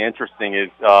really interesting is,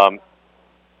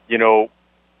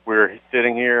 we're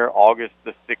sitting here August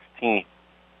the 16th.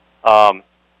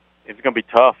 It's going to be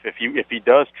tough if he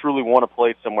does truly want to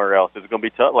play somewhere else. It's going to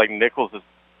be tough. Like Nichols is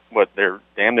their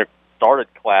started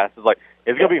class is like.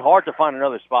 It's going to be hard to find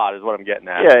another spot, is what I'm getting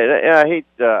at. Yeah, and I hate.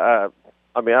 I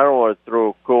don't want to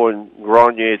throw Cohen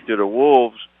Grenier to the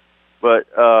wolves, but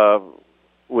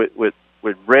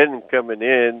with Brendan coming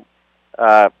in,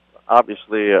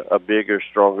 obviously a bigger,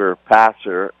 stronger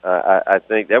passer, I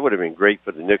think that would have been great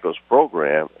for the Nichols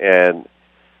program. And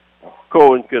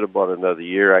Cohen could have bought another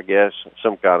year, I guess,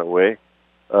 some kind of way.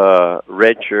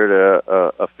 Redshirt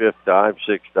a 5th time,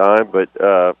 6th time,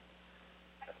 but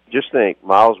just think,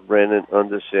 Miles Brennan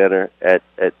under center at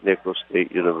Nichols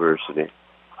State University.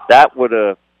 That would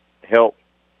have helped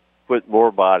put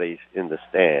more bodies in the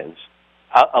stands.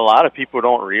 A lot of people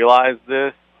don't realize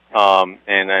this,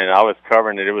 and I was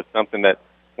covering it. It was something that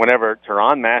whenever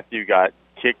Tyrann Mathieu got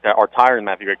kicked out, or Tyrann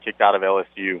Mathieu got kicked out of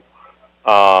LSU,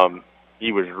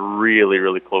 he was really,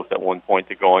 really close at one point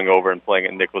to going over and playing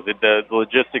at Nichols. The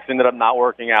logistics ended up not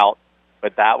working out,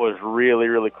 but that was really,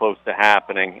 really close to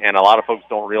happening, and a lot of folks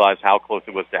don't realize how close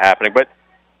it was to happening. But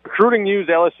recruiting news,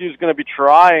 LSU is going to be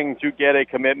trying to get a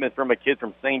commitment from a kid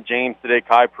from St. James today,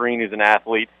 Kai Preen, who's an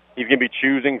athlete. He's going to be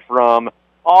choosing from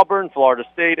Auburn, Florida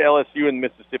State, LSU, and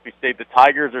Mississippi State. The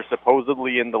Tigers are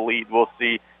supposedly in the lead. We'll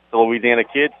see. The Louisiana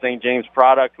kid, St. James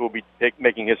product, who will be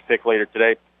making his pick later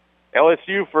today.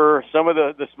 LSU, for some of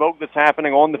the smoke that's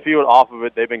happening on the field, off of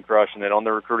it, they've been crushing it on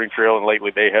the recruiting trail, and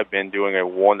lately they have been doing a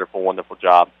wonderful, wonderful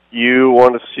job. You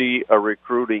want to see a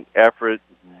recruiting effort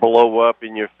blow up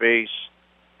in your face?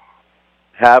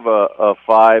 Have a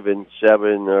 5-7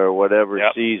 or whatever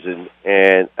season,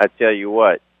 and I tell you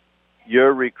what,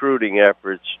 your recruiting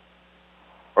efforts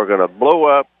are going to blow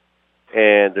up,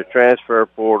 and the transfer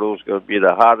portal is going to be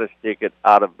the hottest ticket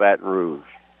out of Baton Rouge.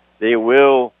 They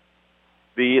will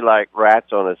be like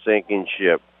rats on a sinking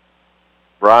ship.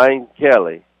 Brian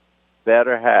Kelly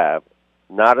better have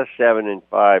not a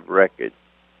 7-5 record.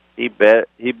 He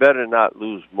better not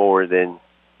lose more than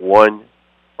 1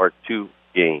 or 2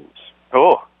 games.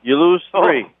 Oh, you lose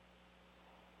 3.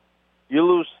 You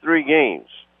lose 3 games.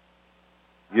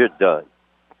 You're done.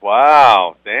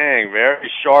 Wow, dang,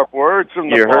 very sharp words from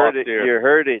the boss here. You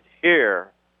heard it here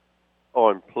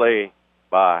on Play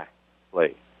by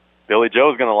Play. Billy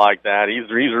Joe's going to like that. He's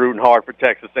rooting hard for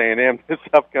Texas A&M this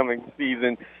upcoming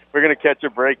season. We're going to catch a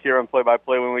break here on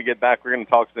Play-by-Play. When we get back, we're going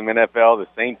to talk some NFL. The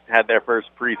Saints had their first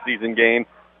preseason game.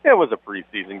 It was a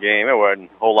preseason game. It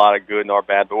wasn't a whole lot of good nor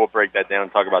bad, but we'll break that down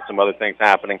and talk about some other things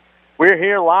happening. We're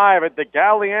here live at the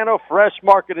Galliano Fresh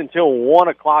Market until 1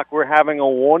 o'clock. We're having a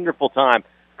wonderful time.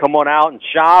 Come on out and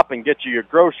shop and get you your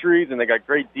groceries, and they got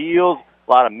great deals,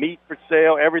 a lot of meat for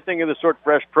sale, everything of the sort,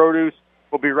 fresh produce.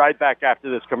 We'll be right back after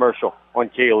this commercial on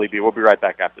KLEB. We'll be right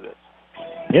back after this.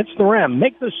 It's the Ram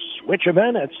Make the Switch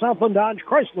event at Southland Dodge,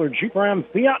 Chrysler, Jeep Ram,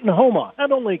 Fiat, and Homa.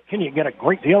 Not only can you get a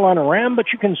great deal on a Ram, but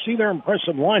you can see their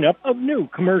impressive lineup of new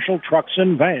commercial trucks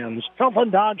and vans.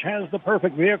 Southland Dodge has the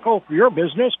perfect vehicle for your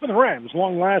business with Ram's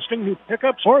long-lasting new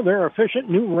pickups or their efficient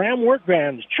new Ram work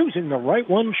vans. Choosing the right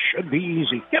one should be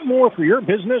easy. Get more for your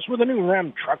business with a new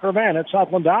Ram truck or van at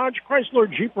Southland Dodge,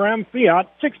 Chrysler, Jeep Ram, Fiat,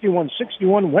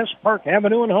 6161 West Park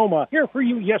Avenue in Homa. Here for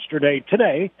you yesterday,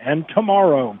 today, and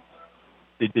tomorrow.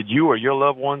 Did you or your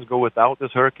loved ones go without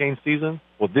this hurricane season?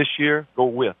 Well, this year, go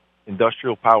with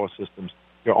Industrial Power Systems,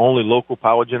 your only local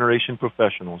power generation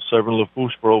professional, serving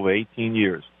Lafourche for over 18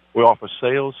 years. We offer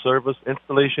sales, service,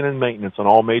 installation, and maintenance on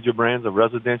all major brands of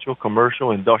residential, commercial,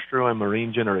 industrial, and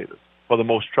marine generators for the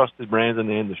most trusted brands in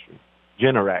the industry.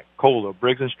 Generac, Kohler,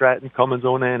 Briggs & Stratton, Cummins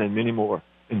Onan, and many more.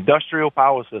 Industrial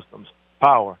Power Systems.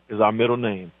 Power is our middle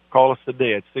name. Call us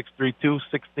today at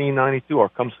 632-1692 or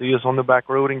come see us on the back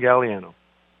road in Galliano.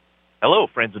 Hello,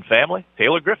 friends and family.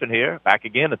 Taylor Griffin here, back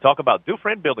again to talk about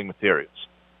Dufresne Building Materials.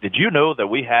 Did you know that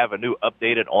we have a new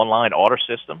updated online order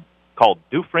system called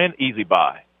Dufresne Easy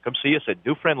Buy? Come see us at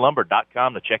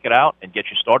DufresneLumber.com to check it out and get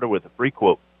you started with a free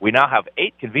quote. We now have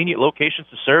 8 convenient locations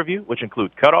to serve you, which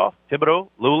include Cutoff, Thibodeau,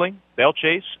 Luling,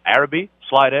 Bellchase, Araby,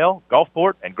 Slidell,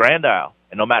 Gulfport, and Grand Isle.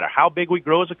 And no matter how big we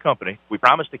grow as a company, we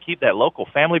promise to keep that local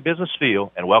family business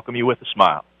feel and welcome you with a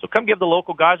smile. So come give the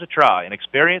local guys a try and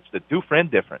experience the Dufresne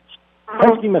difference.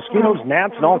 Pesky mosquitoes,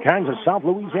 gnats, and all kinds of South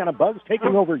Louisiana bugs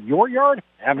taking over your yard?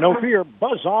 Have no fear.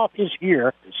 Buzz Off is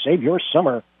here to save your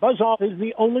summer. Buzz Off is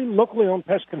the only locally owned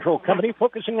pest control company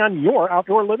focusing on your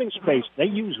outdoor living space. They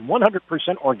use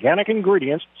 100% organic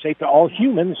ingredients, safe to all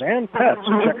humans and pets.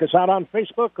 Check us out on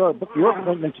Facebook or book your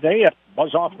appointment today at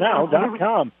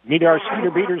buzzoffnow.com. Need our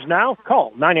mosquito beaters now?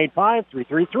 Call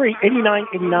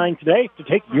 985-333-8989 today to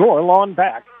take your lawn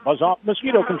back. Buzz Off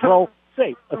Mosquito Control.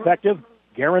 Safe, effective,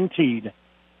 guaranteed.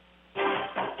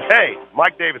 Hey,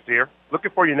 Mike Davis here.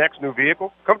 Looking for your next new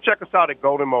vehicle? Come check us out at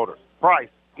Golden Motors. Price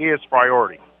is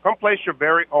priority. Come place your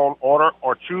very own order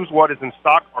or choose what is in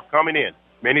stock or coming in.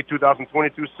 Many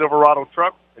 2022 Silverado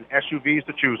trucks and SUVs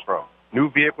to choose from. New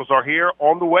vehicles are here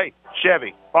on the way.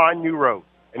 Chevy, find new roads.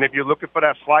 And if you're looking for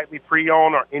that slightly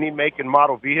pre-owned or any make and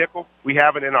model vehicle, we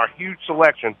have it in our huge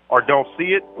selection. Or don't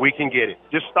see it, we can get it.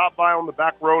 Just stop by on the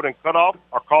back road and cut off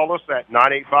or call us at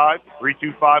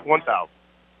 985-325-1000.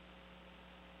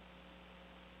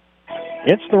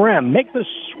 It's the Ram Make the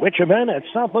Switch event at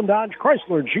Southland Dodge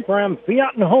Chrysler Jeep Ram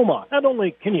Fiat and Homa. Not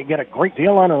only can you get a great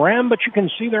deal on a Ram, but you can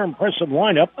see their impressive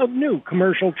lineup of new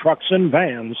commercial trucks and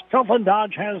vans. Southland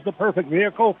Dodge has the perfect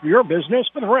vehicle for your business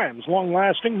with Ram's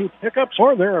long-lasting new pickups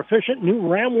or their efficient new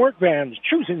Ram work vans.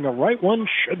 Choosing the right one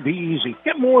should be easy.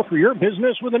 Get more for your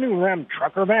business with a new Ram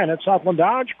truck or van at Southland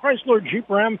Dodge Chrysler Jeep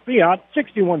Ram Fiat,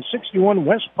 6161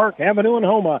 West Park Avenue in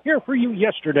Homa. Here for you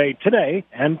yesterday, today,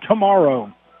 and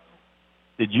tomorrow.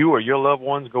 Did you or your loved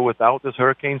ones go without this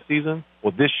hurricane season?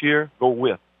 Well, this year, go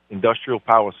with Industrial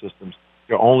Power Systems,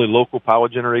 your only local power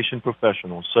generation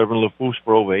professional, serving Lafourche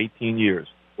for over 18 years.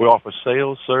 We offer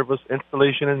sales, service,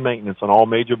 installation, and maintenance on all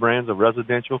major brands of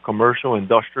residential, commercial,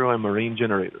 industrial, and marine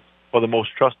generators for the most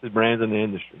trusted brands in the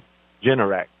industry.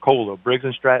 Generac, Kohler, Briggs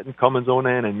 & Stratton, Cummins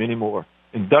Onan, and many more.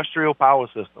 Industrial Power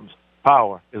Systems.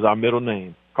 Power is our middle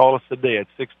name. Call us today at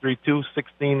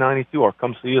 632-1692 or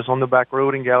come see us on the back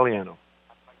road in Galliano.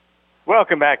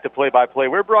 Welcome back to Play by Play.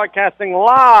 We're broadcasting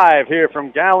live here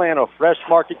from Galliano Fresh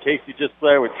Market. Casey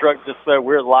Gisler with Truck Gisler.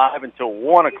 We're live until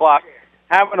 1 o'clock.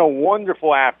 Having a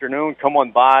wonderful afternoon. Come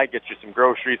on by, get you some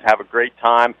groceries, have a great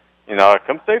time. You know,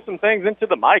 come say some things into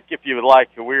the mic if you would like.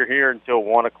 We're here until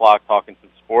 1 o'clock talking some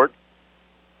sports.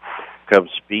 Come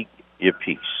speak your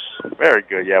piece. Very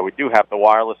good. Yeah, we do have the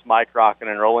wireless mic rocking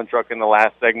and rolling. Truck in the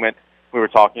last segment. We were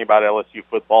talking about LSU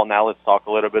football. Now let's talk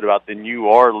a little bit about the New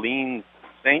Orleans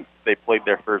Saints. They played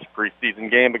their first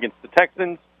preseason game against the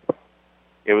Texans.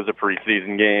 It was a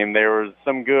preseason game. There was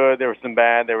some good, there was some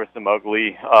bad, there was some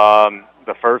ugly.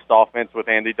 The first offense with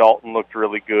Andy Dalton looked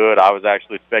really good. I was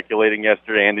actually speculating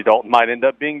yesterday Andy Dalton might end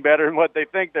up being better than what they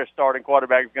think their starting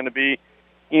quarterback is going to be.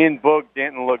 Ian Book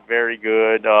didn't look very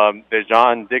good.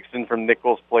 Dejon Dixon from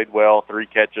Nichols played well, 3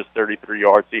 catches, 33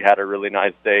 yards. He had a really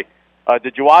nice day.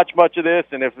 Did you watch much of this?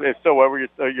 And if so, what were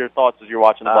your thoughts as you're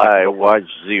watching the Black? I watched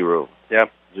zero. Yeah.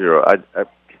 Zero.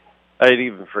 I'd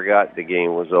even forgot the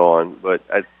game was on, but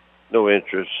I no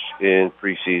interest in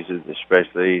preseason,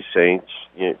 especially Saints.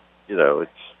 You know,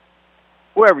 it's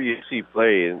whoever you see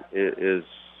playing is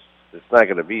it's not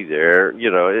going to be there. You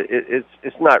know,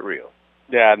 it's not real.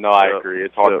 Yeah, no, I agree.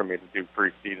 It's hard for me to do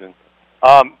preseason.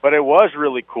 But it was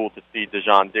really cool to see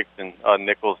Dejon Dixon, a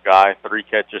Nichols guy, 3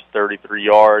 catches, 33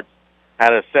 yards,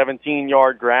 had a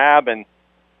 17-yard grab, and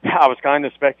I was kind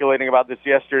of speculating about this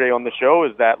yesterday on the show,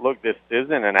 is that, look, this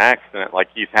isn't an accident. Like,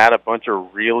 he's had a bunch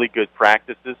of really good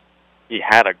practices. He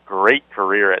had a great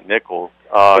career at Nichols.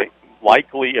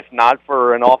 Likely, if not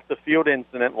for an off-the-field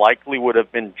incident, likely would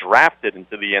have been drafted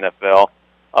into the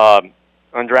NFL.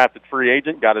 Undrafted free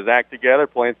agent, got his act together,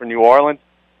 playing for New Orleans.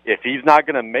 If he's not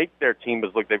going to make their team,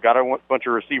 look, they've got a bunch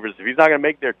of receivers. If he's not going to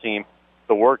make their team,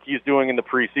 the work he's doing in the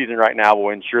preseason right now will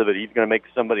ensure that he's going to make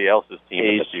somebody else's team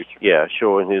in the future. Yeah,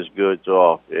 showing his goods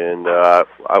off, and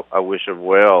I wish him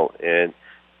well. And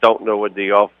don't know what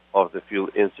the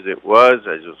off-the-field incident was.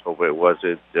 I just hope it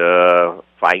wasn't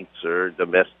fights or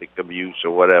domestic abuse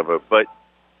or whatever. But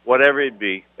whatever it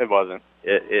be, it wasn't.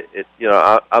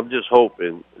 I'm just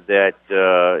hoping that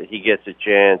he gets a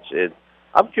chance. And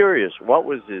I'm curious, what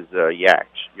was his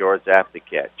yards after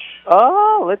catch?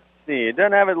 Oh, let's see. It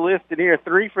doesn't have it listed here.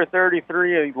 3 for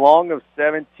 33, a long of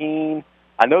 17.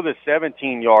 I know the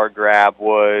 17-yard grab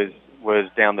was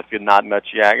down the field, not much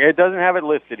yak. It doesn't have it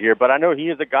listed here, but I know he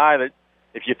is a guy that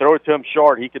if you throw it to him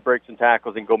short, he could break some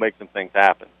tackles and go make some things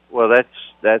happen. Well, that's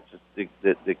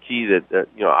the key that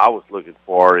I was looking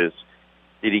for is,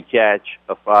 did he catch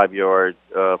a 5-yard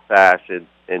pass,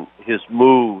 and his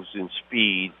moves and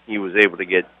speed, he was able to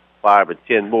get 5 or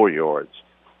 10 more yards.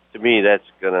 To me, that's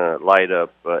going to light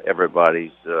up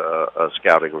everybody's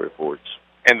scouting reports.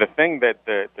 And the thing that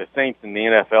the Saints and the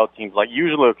NFL teams, like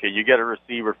usually, okay, you get a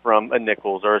receiver from a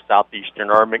Nichols or a Southeastern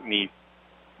or a McNeese.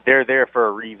 They're there for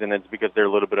a reason. It's because they're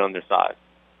a little bit undersized.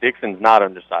 Dixon's not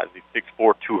undersized. He's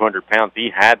 6'4", 200 pounds. He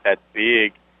had that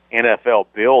big NFL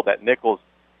build at Nichols.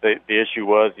 The issue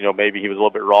was, maybe he was a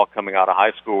little bit raw coming out of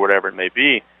high school, whatever it may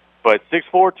be. But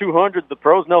 6'4", 200, the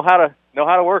pros know how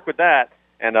to work with that.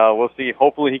 And we'll see.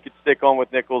 Hopefully he could stick on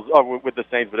with Nichols or with the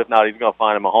Saints. But if not, he's going to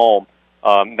find him a home.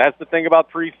 That's the thing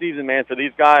about preseason, man. For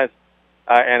these guys,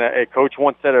 and a coach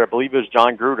once said it, I believe it was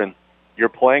John Gruden, you're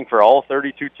playing for all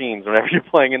 32 teams whenever you're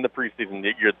playing in the preseason.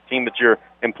 You're the team that you're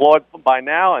employed by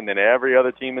now, and then every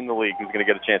other team in the league who's going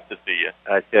to get a chance to see you.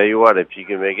 I tell you what, if you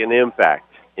can make an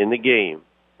impact in the game,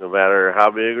 no matter how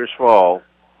big or small,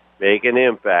 make an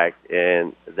impact,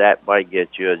 and that might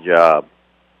get you a job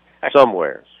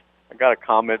somewhere. I got a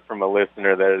comment from a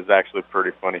listener that is actually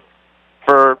pretty funny.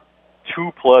 For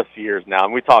 2+ years now,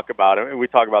 and we talk about it, and we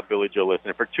talk about Billy Joe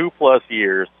listening. For 2+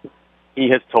 years, he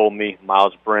has told me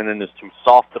Miles Brennan is too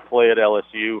soft to play at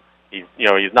LSU. He's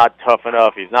not tough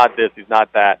enough. He's not this. He's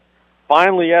not that.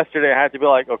 Finally, yesterday, I had to be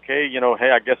like, okay,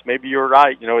 hey, I guess maybe you're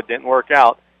right. It didn't work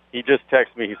out. He just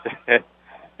texted me. He said,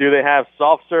 do they have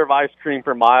soft serve ice cream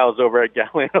for Miles over at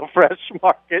Galliano Fresh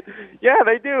Market? Yeah,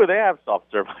 they do. They have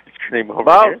soft serve ice cream over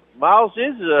here. Miles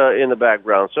is in the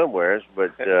background somewhere,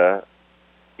 but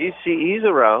he's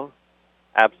around.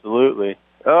 Absolutely.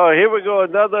 Oh, here we go,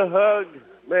 another hug.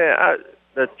 Man,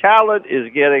 the talent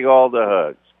is getting all the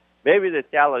hugs. Maybe the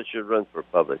talent should run for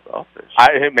public office.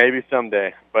 Maybe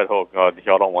someday, but oh God,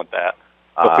 y'all don't want that.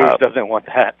 Who doesn't want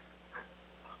that?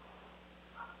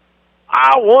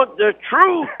 I want the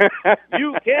truth.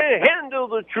 You can't handle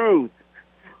the truth.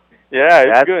 Yeah,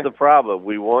 that's good. The problem.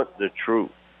 We want the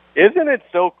truth. Isn't it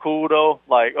so cool though?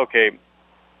 Like, okay,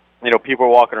 people are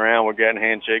walking around, we're getting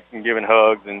handshakes and giving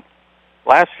hugs, and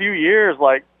last few years,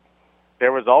 like,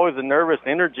 there was always a nervous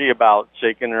energy about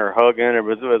shaking or hugging. It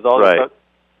was always right.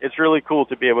 It's really cool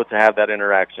to be able to have that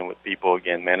interaction with people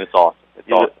again, man. It's awesome. It's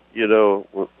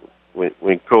awesome.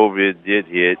 When COVID did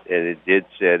hit and it did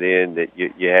set in that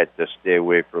you had to stay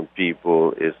away from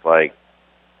people, it's like,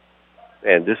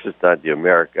 man, this is not the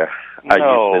America I used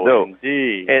to know.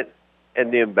 Indeed.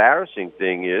 And the embarrassing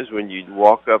thing is when you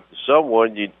walk up to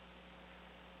someone,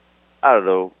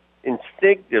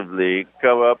 instinctively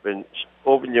come up and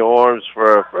open your arms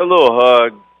for a little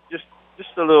hug, just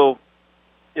a little,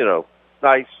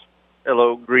 nice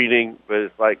hello greeting, but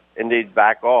it's like, and they'd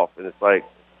back off, and it's like,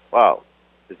 wow,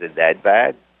 is it that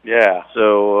bad? Yeah.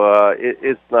 So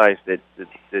it's nice that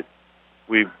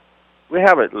we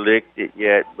haven't licked it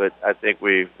yet, but I think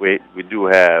we do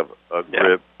have a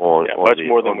grip on much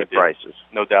more than the prices.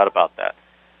 No doubt about that.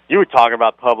 You were talking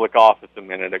about public office a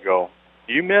minute ago.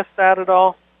 Do you miss that at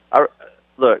all?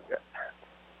 Look,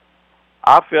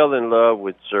 I fell in love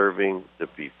with serving the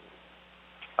people.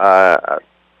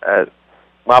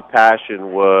 My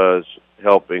passion was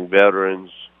helping veterans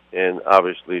and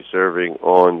obviously serving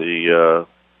on the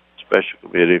Special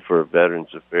Committee for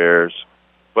Veterans Affairs.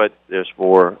 But there's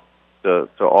more to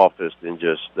office than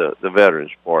just the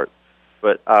veterans part.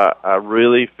 But I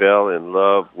really fell in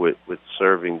love with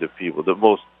serving the people. The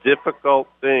most difficult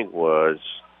thing was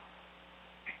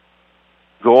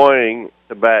going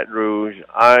to Baton Rouge,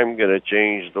 I'm going to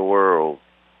change the world.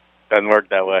 Doesn't work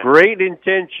that way. Great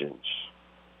intentions,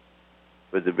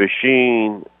 but the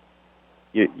machine,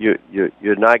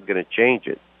 you're not going to change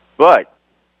it. But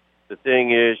the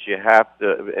thing is, you have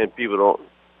to, and people don't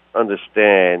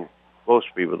understand, most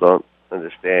people don't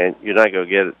understand, you're not going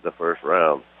to get it the first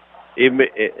round.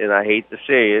 And I hate to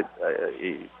say it,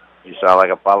 you sound like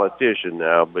a politician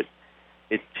now, but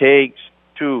it takes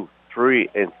 2, 3,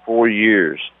 and 4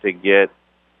 years to get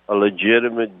a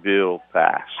legitimate bill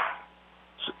passed,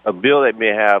 a bill that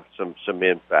may have some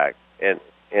impact. And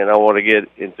I want to get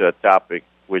into a topic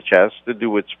which has to do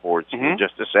with sports in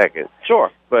just a second.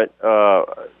 Sure. But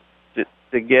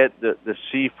to get the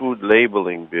seafood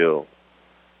labeling bill,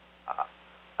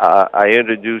 I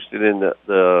introduced it in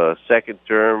the second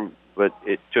term, but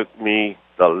it took me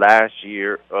the last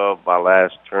year of my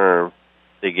last term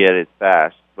to get it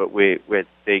passed. But we had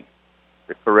to take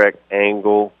the correct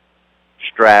angle,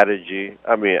 strategy.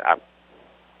 I mean,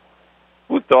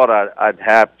 who thought I'd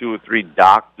have 2 or 3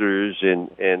 doctors and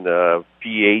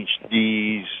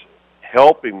PhDs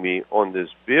helping me on this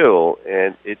bill,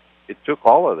 and it took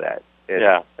all of that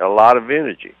and a lot of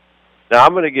energy. Now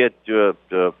I'm going to get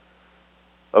to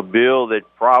a bill that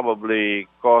probably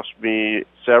cost me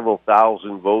several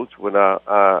thousand votes when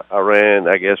I ran,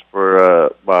 I guess,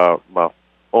 for my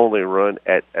only run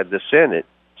at the Senate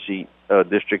seat,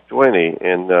 District 20,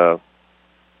 and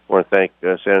want to thank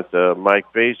Senator Mike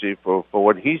Vasey for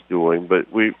what he's doing.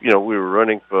 But we were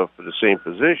running for the same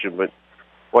position. But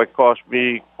what cost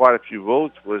me quite a few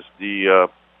votes was the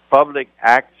public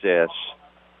access.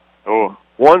 Oh,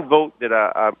 one vote that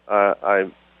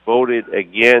I voted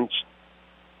against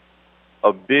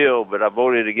a bill, but I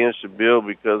voted against the bill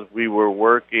because we were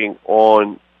working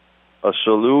on a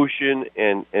solution,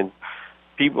 and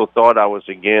people thought I was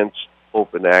against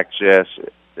open access,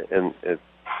 and it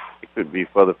could be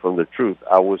further from the truth.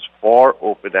 I was for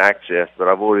open access, but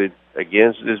I voted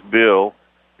against this bill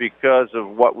because of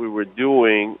what we were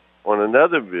doing on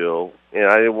another bill, and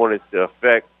I didn't want it to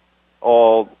affect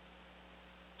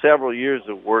several years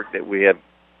of work that we had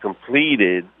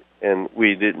completed, and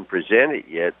we didn't present it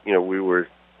yet. We were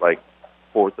like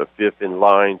fourth or fifth in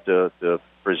line to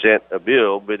present a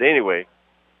bill. But anyway,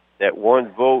 that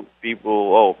one vote,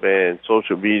 people,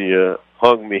 social media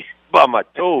hung me by my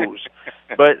toes.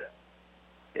 But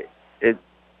it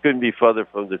couldn't be further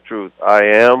from the truth. I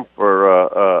am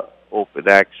for open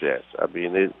access. I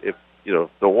mean, if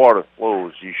the water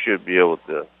flows, you should be able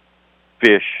to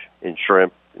fish and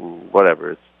shrimp and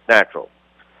whatever. It's natural.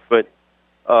 But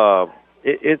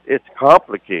it's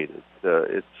complicated.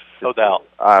 No doubt.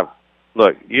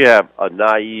 Look, you have a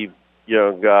naive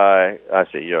young guy. I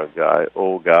say young guy,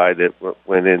 old guy that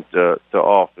went into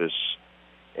office,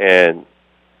 and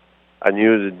I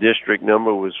knew the district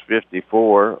number was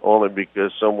 54 only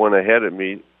because someone ahead of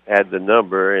me had the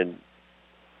number, and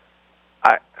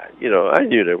I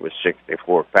knew there was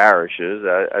 64 parishes.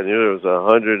 I knew there was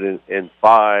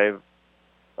 105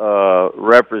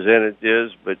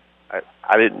 representatives, but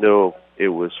I didn't know it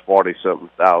was 40-something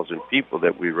thousand people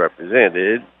that we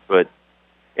represented. But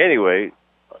anyway,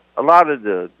 a lot of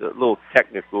the little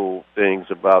technical things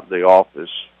about the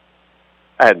office,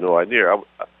 I had no idea.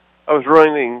 I was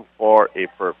running for a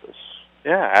purpose.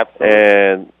 Yeah, absolutely.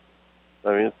 And,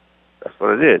 I mean, that's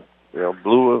what I did.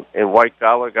 Blue and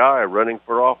white-collar guy running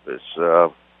for office. I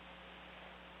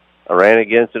ran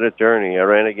against an attorney. I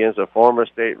ran against a former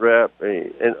state rep,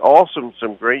 and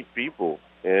some great people.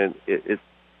 And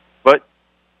but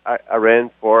I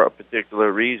ran for a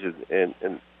particular reason,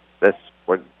 and that's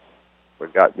what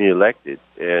got me elected.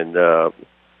 And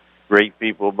great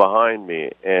people behind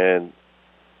me. And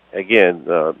again,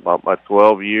 my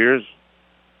 12 years,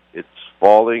 it's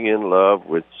falling in love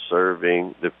with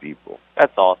serving the people.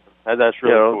 That's awesome. That's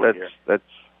really cool. That's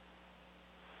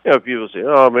people say,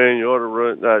 "Oh man, you ought to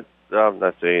run." I'm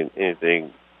not saying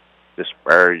anything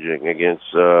disparaging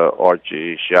against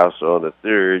Archie Chasson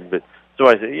III, but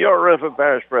somebody said, "You ought to run for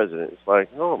parish president." It's like,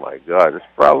 oh my God, it's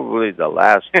probably the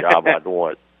last job I'd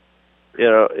want.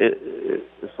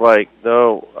 It's like,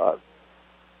 no.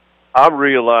 I'm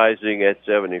realizing at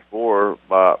 74,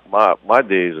 my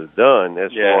days are done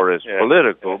as far as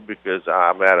political, because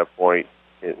I'm at a point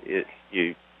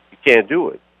you can't do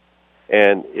it.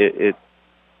 And if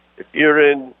you're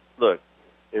in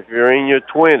your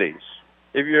 20s,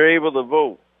 if you're able to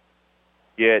vote,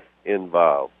 get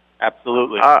involved.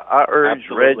 Absolutely. I urge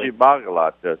Reggie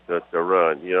Bagalat to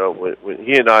run. When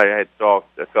he and I had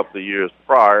talked a couple of years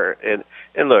prior, and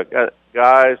look,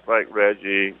 guys like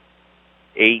Reggie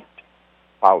ate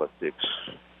politics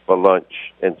for lunch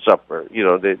and supper.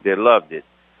 They loved it.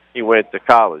 He went to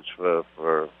college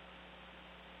for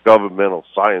governmental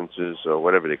sciences or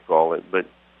whatever they call it, but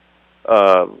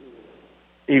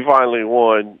he finally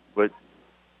won, but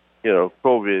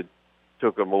COVID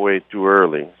took him away too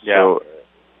early. Yeah. So,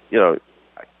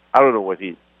 I don't know what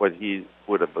he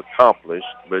would have accomplished,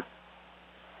 but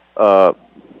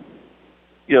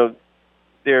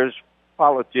there's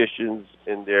politicians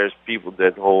and there's people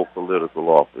that hold political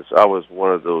office. I was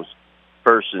one of those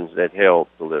persons that held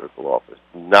political office,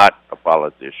 not a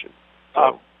politician.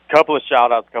 So. Couple of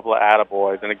shout-outs, a couple of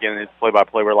attaboys, and again, it's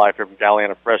play-by-play. We're live here from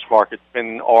Galliano Fresh Market. It's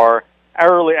been our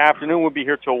early afternoon. We'll be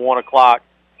here till 1 o'clock.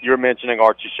 You're mentioning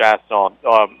Archie Chasson.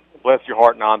 Bless Your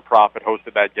Heart nonprofit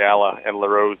hosted that gala in La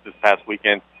Rose this past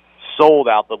weekend. Sold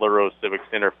out the La Rose Civic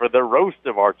Center for the roast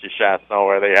of Archie Chasson,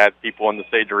 where they had people on the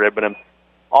stage ribbing him.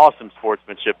 Awesome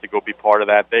sportsmanship to go be part of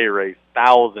that. They raised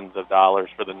thousands of dollars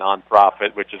for the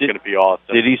nonprofit, which is going to be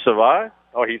awesome. Did he survive?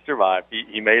 Oh, he survived.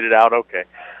 He made it out okay.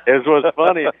 It was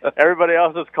funny. Everybody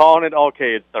else is calling it,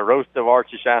 okay, it's the roast of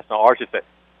Archie Chasson. Archie said,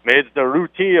 it's the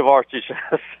routine of Archie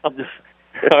Chasson.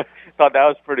 Thought that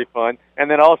was pretty fun.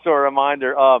 And then also a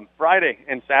reminder, Friday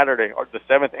and Saturday are the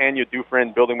 7th annual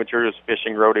Dufresne Building Materials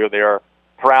Fishing Rodeo. They are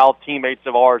proud teammates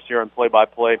of ours here in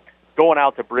Play-by-Play. Going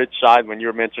out to Bridgeside, when you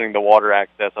were mentioning the water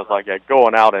access, I was like,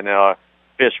 going out and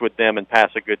fish with them and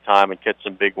pass a good time and catch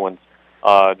some big ones.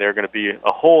 There are going to be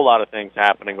a whole lot of things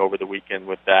happening over the weekend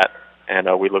with that, and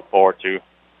we look forward to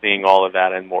seeing all of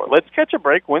that and more. Let's catch a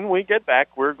break. When we get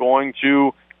back, we're going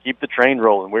to keep the train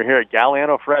rolling. We're here at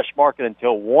Galliano Fresh Market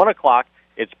until 1 o'clock.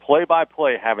 It's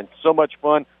play-by-play, having so much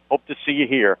fun. Hope to see you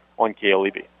here on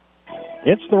KLEB.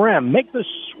 It's the Ram Make the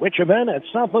Switch event at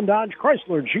Southland Dodge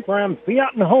Chrysler Jeep Ram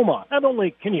Fiat and Homa. Not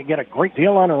only can you get a great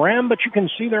deal on a Ram, but you can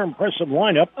see their impressive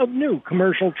lineup of new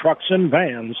commercial trucks and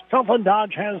vans. Southland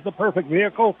Dodge has the perfect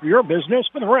vehicle for your business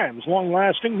with Ram's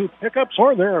long-lasting new pickups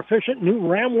or their efficient new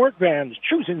Ram work vans.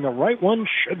 Choosing the right one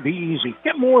should be easy.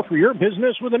 Get more for your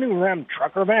business with a new Ram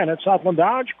truck or van at Southland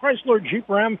Dodge Chrysler Jeep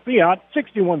Ram Fiat,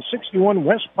 6161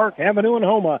 West Park Avenue in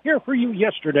Homa. Here for you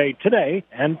yesterday, today,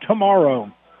 and tomorrow.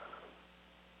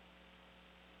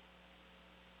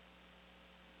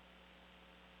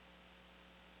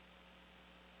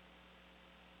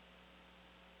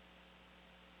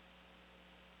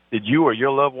 Did you or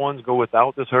your loved ones go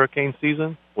without this hurricane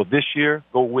season? Well, this year,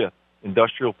 go with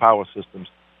Industrial Power Systems,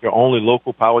 your only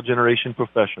local power generation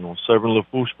professional, serving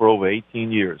Lafourche for over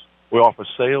 18 years. We offer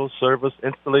sales, service,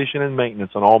 installation, and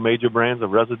maintenance on all major brands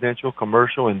of residential,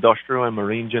 commercial, industrial, and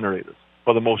marine generators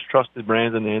for the most trusted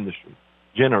brands in the industry.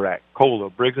 Generac, Kohler,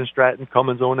 Briggs & Stratton,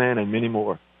 Cummins Onan, and many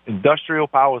more. Industrial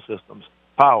Power Systems.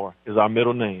 Power is our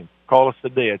middle name. Call us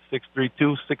today at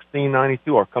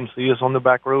 632-1692 or come see us on the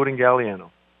back road in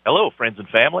Galliano. Hello, friends and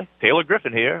family. Taylor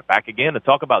Griffin here, back again to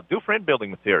talk about Dufresne Building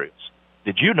Materials.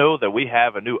 Did you know that we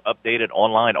have a new updated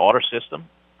online order system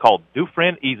called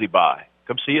Dufresne Easy Buy?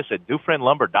 Come see us at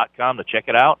DufresneLumber.com to check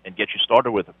it out and get you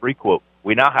started with a free quote.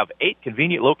 We now have 8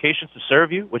 convenient locations to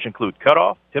serve you, which include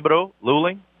Cutoff, Thibodeau,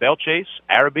 Luling, Bellchase,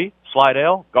 Araby,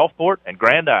 Slidell, Gulfport, and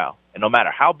Grand Isle. And no matter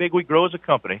how big we grow as a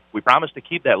company, we promise to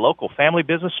keep that local family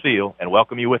business feel and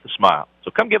welcome you with a smile.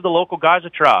 So come give the local guys a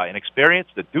try and experience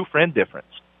the Dufresne difference.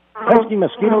 Pesky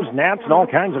mosquitoes, gnats, and all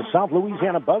kinds of South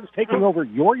Louisiana bugs taking over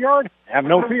your yard? Have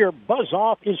no fear. Buzz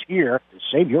Off is here to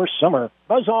save your summer.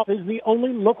 Buzz Off is the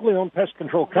only locally owned pest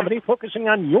control company focusing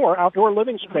on your outdoor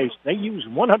living space. They use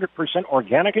 100%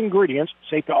 organic ingredients,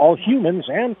 safe to all humans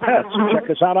and pets. Check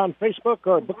us out on Facebook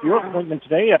or book your appointment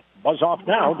today at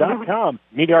BuzzOffNow.com.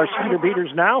 Need our cedar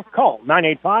beaters now? Call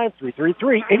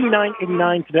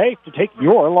 985-333-8989 today to take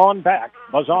your lawn back.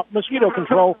 Buzz Off Mosquito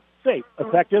Control. Safe,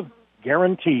 effective,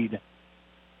 guaranteed.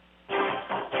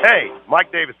 Hey,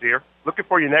 Mike Davis here. Looking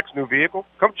for your next new vehicle?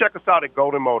 Come check us out at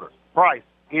Golden Motors. Price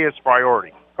is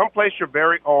priority. Come place your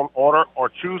very own order or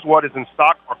choose what is in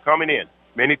stock or coming in.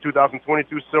 Many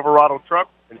 2022 Silverado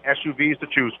trucks and SUVs to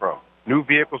choose from. New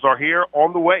vehicles are here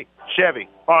on the way. Chevy,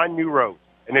 find new roads.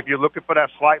 And if you're looking for that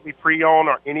slightly pre-owned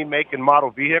or any make and model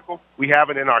vehicle, we have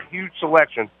it in our huge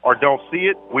selection, or don't see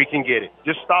it, we can get it.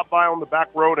 Just stop by on the back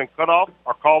road and cut off,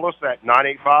 or call us at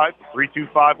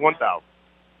 985-325-1000.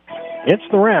 It's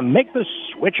the Ram Make the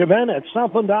Switch event at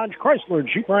Southland Dodge Chrysler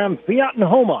Jeep Ram Fiat and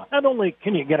Homa. Not only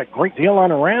can you get a great deal on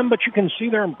a Ram, but you can see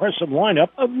their impressive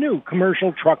lineup of new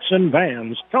commercial trucks and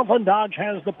vans. Southland Dodge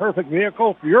has the perfect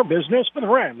vehicle for your business with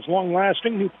Ram's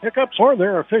long-lasting new pickups or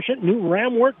their efficient new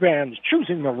Ram work vans.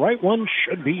 Choosing the right one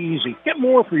should be easy. Get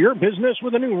more for your business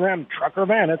with a new Ram truck or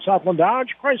van at Southland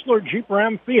Dodge Chrysler Jeep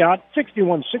Ram Fiat,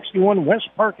 6161 West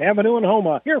Park Avenue in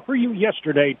Homa. Here for you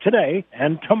yesterday, today,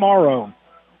 and tomorrow.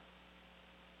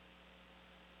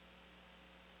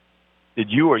 Did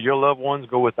you or your loved ones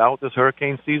go without this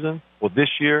hurricane season? Well, this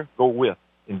year, go with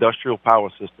Industrial Power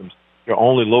Systems, your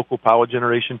only local power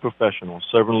generation professional,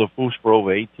 serving Lafourche for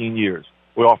over 18 years.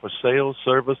 We offer sales,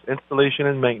 service, installation,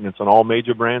 and maintenance on all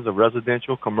major brands of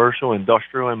residential, commercial,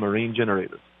 industrial, and marine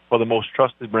generators for the most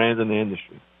trusted brands in the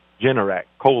industry. Generac,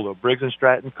 Kohler, Briggs &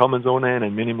 Stratton, Cummins Onan,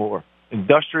 and many more.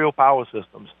 Industrial Power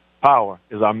Systems. Power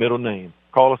is our middle name.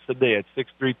 Call us today at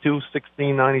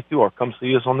 632-1692 or come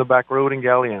see us on the back road in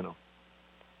Galliano.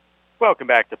 Welcome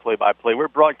back to Play by Play. We're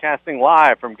broadcasting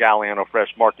live from Galliano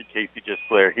Fresh Market. Casey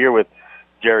Gisclair here with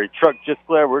Jerry Truck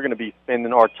Gisclair. We're going to be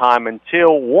spending our time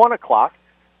until 1 o'clock,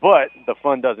 but the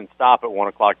fun doesn't stop at 1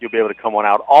 o'clock. You'll be able to come on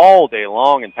out all day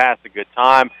long and pass a good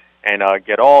time and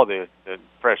get all the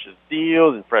freshest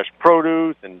deals and fresh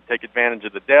produce and take advantage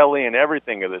of the deli and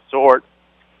everything of the sort.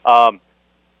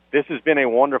 This has been a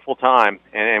wonderful time,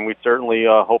 and we certainly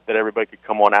hope that everybody could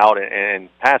come on out and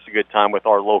pass a good time with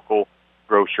our local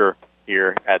grocer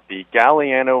here at the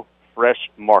Galliano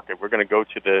Fresh Market. We're going to go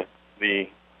to the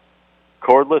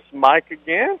cordless mic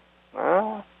again.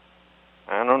 I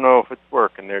don't know if it's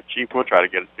working there, Chief. We'll try to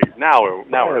get it fixed. Now we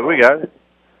got it.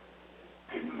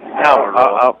 Now we're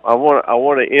I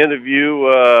want to interview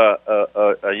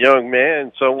a young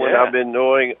man, someone I've been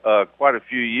knowing quite a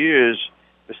few years,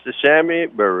 Mr. Sammy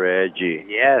Burregi.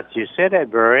 Yes, you said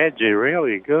that Burregi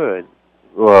really good.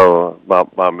 Well,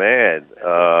 my man,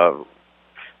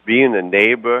 being a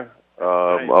neighbor,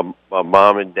 My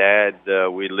mom and dad,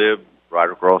 we lived right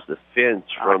across the fence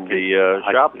from the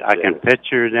shopping I can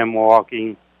picture them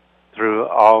walking through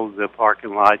all the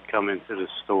parking lot coming to the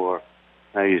store.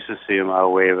 I used to see them. I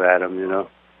wave at them, you know.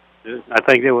 I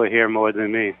think they were here more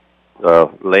than me.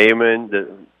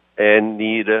 Layman and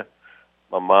Nita,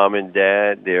 my mom and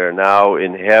dad, they are now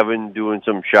in heaven doing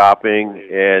some shopping,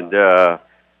 and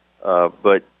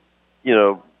but you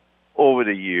know, over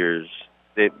the years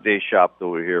they shopped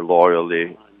over here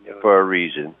loyally for a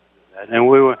reason.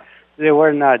 And they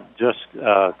were not just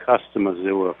customers;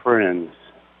 they were friends.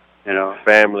 You know,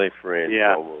 family friends.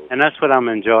 Yeah, almost. And that's what I'm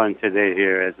enjoying today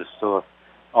here at the store.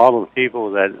 All the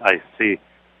people that I see.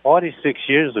 46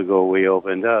 years ago we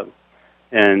opened up,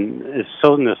 and it's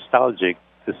so nostalgic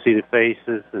to see the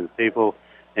faces and people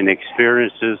and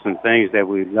experiences and things that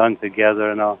we've done together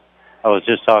and all. I was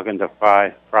just talking to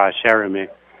Fry Sheremy,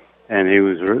 and he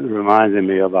was reminding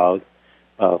me about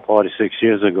 46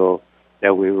 years ago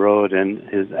that we rode in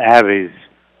his Avi's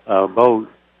boat,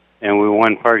 and we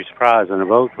won first prize in the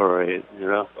boat parade, you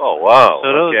know. Oh, wow.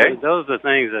 So those are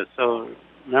things that are so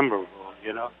memorable,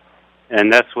 you know.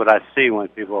 And that's what I see when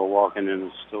people are walking in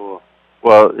the store.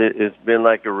 Well, it's been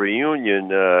like a reunion.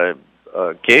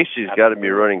 Casey's got to be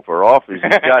running for office.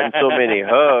 He's gotten so many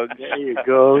hugs. There you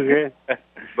go. Okay.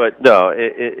 But no,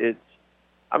 it's.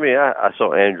 I mean, I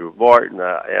saw Andrew Barton.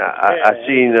 I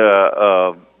seen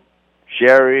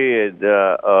Sherry and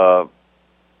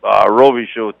Roby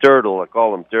Show Turtle. I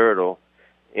call him Turtle,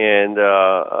 and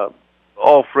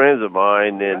all friends of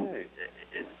mine. And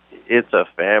it's a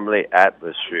family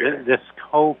atmosphere. This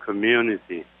whole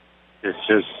community is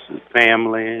just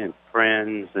family and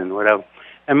friends and whatever.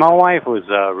 And my wife was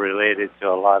related to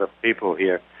a lot of people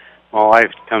here. My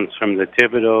wife comes from the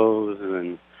Thibodeaus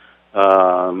and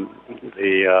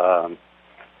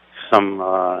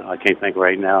I can't think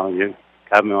right now. You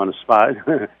got me on the spot.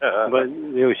 But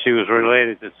you know, she was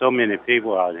related to so many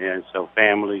people out here, and so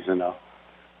families and all.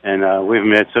 And we've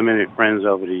met so many friends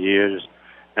over the years.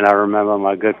 And I remember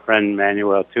my good friend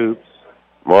Manuel Toops.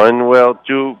 Manuel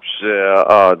Toops,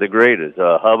 the greatest,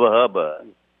 Hubba Hubba.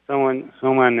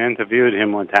 Someone interviewed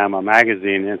him one time, a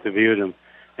magazine interviewed him,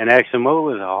 and asked him what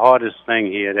was the hardest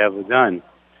thing he had ever done.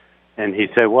 And he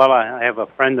said, well, I have a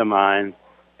friend of mine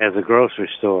has a grocery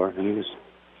store, and he was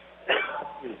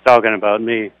talking about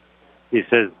me. He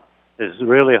said, it's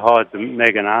really hard to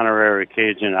make an honorary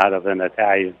Cajun out of an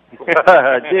Italian.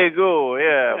 There you go,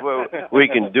 yeah. Well, we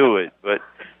can do it. But,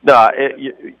 no,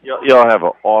 y'all have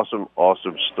an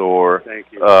awesome store.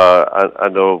 Thank you. I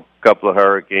know a couple of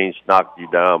hurricanes knocked you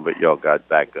down, but y'all got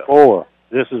back up. 4.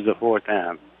 This is the 4th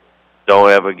time.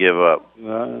 Don't ever give up.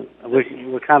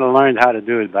 We kind of learned how to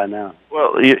do it by now.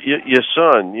 Well, your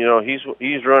son, you know,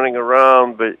 he's running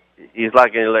around, but he's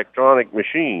like an electronic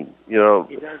machine, you know.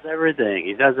 He does everything.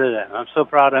 He does it. I'm so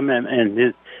proud of him. And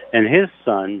his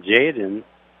son, Jaden,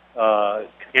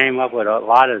 came up with a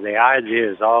lot of the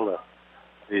ideas, all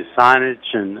the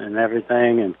signage and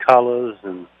everything, and colors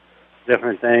and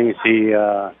different things. He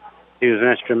was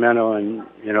instrumental in,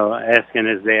 you know, asking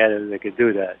his dad if they could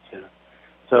do that, you know.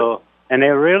 So, and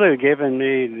they're really giving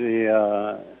me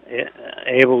the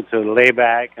able to lay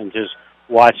back and just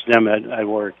watch them at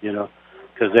work, you know,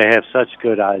 because they have such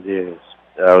good ideas.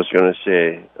 I was going to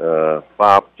say,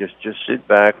 Pop, just sit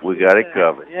back. We got it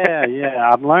covered. Yeah.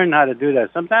 I've learned how to do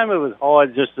that. Sometimes it was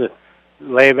hard just to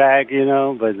lay back, you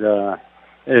know, but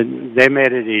they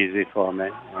made it easy for me.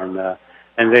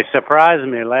 And they surprised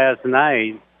me last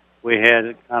night. We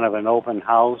had kind of an open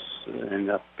house,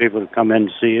 and people would come in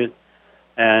to see it.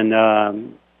 And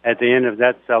at the end of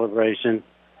that celebration,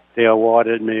 they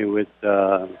awarded me with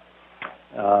what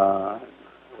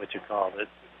you call it?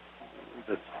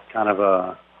 This kind of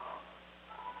a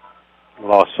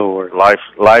lost sword.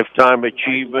 Lifetime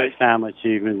achievement. Lifetime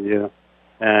achievement, yeah.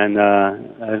 And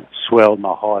it swelled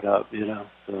my heart up, you know.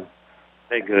 So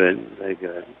they're good.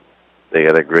 They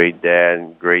got a great dad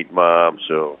and great mom,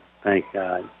 so. Thank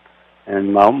God.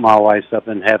 And my wife's up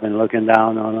in heaven looking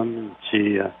down on them. And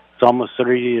it's almost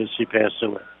 3 years she passed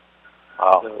away.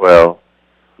 Wow. Well,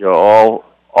 you're all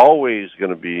always going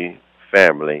to be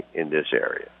family in this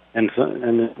area. And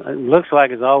it looks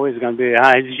like it's always going to be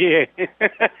IGA.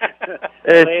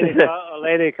 A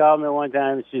lady called me one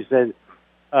time and she said,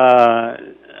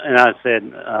 and I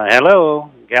said,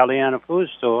 hello, Galliano Food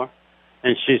Store.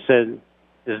 And she said,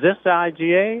 is this the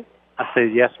IGA? I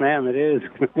said, yes, ma'am, it is.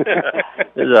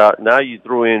 Now you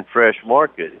threw in Fresh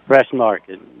Market. Fresh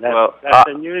Market. That's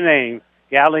a new name,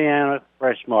 Galliano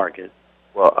Fresh Market.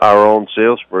 Well, our own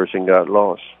salesperson got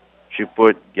lost. She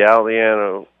put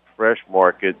Galliano Fresh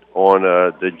Market on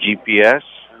the GPS,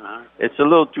 It's a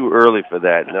little too early for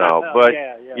that now. But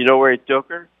you know where he took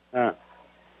her?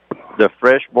 The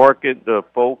Fresh Market, the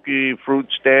pokey fruit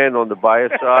stand on the Bayou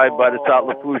side by the South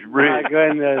Lafourche Bridge. My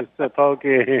goodness, the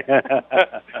pokey.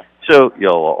 So,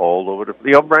 all over the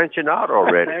place. You're branching out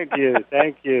already.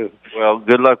 Thank you. Well,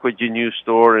 good luck with your new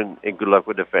store and good luck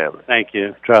with the family. Thank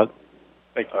you, Truck.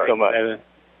 Thank you so much.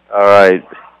 All right.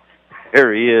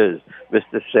 Here he is,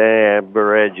 Mr. Sam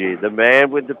Burregi, the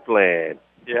man with the plan.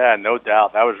 Yeah, no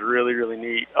doubt. That was really, really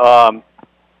neat.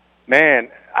 Man,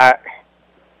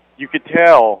 you could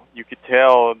tell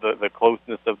the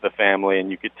closeness of the family,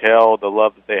 and you could tell the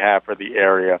love that they have for the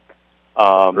area.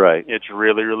 Right. It's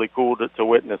really, really cool to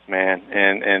witness, man.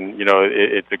 And you know,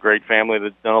 it's a great family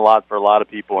that's done a lot for a lot of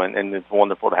people, and it's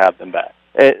wonderful to have them back.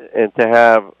 And to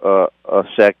have a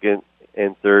second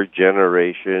and third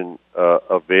generation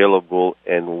available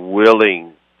and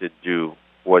willing to do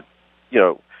what, you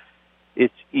know,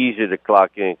 it's easy to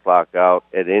clock in, clock out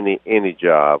at any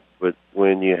job, but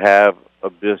when you have a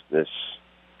business,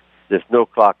 there's no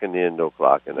clocking in, no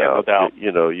clocking out. No doubt.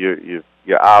 You know,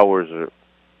 your hours are.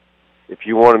 If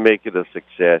you want to make it a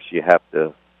success, you have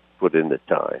to put in the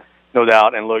time. No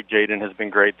doubt. And look, Jaden has been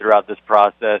great throughout this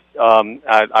process.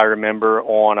 I remember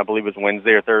on, I believe it was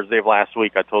Wednesday or Thursday of last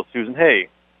week, I told Susan, hey,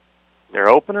 they're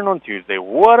opening on Tuesday.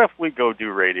 What if we go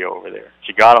do radio over there?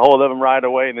 She got a hold of them right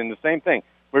away. And then the same thing.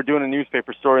 We're doing a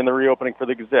newspaper story in the reopening for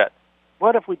the Gazette.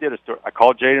 What if we did a story? I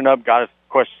called Jaden up, got his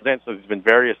questions in, so he's been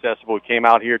very accessible. He came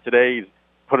out here today. He's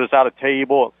put us out a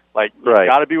table. Like, you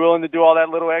got to be willing to do all that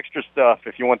little extra stuff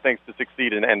if you want things to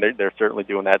succeed, and they're certainly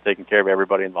doing that, taking care of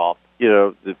everybody involved. You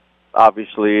know,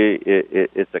 obviously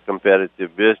it's a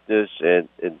competitive business, and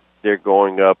they're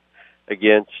going up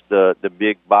against the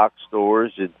big box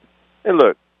stores. And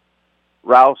look,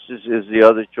 Rouse is the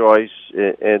other choice,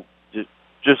 and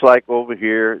just like over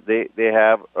here, they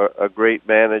have a great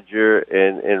manager,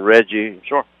 and Reggie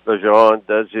Lejeune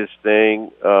does his thing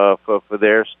for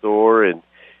their store, and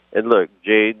look,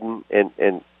 Jaden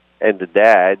and the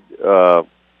dad,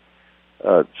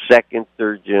 second,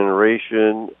 third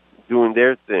generation, doing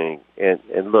their thing,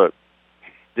 and look,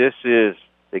 this is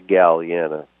the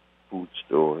Galliano food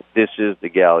store. This is the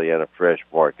Galliano Fresh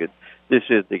Market. This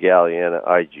is the Galliano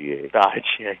IGA.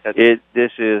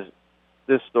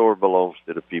 This store belongs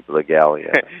to the people of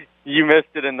Galliano. You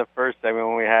missed it in the first segment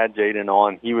when we had Jaden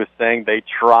on. He was saying they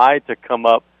tried to come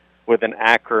up with an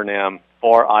acronym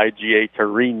for IGA to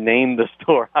rename the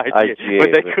store IGA,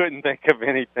 but they couldn't think of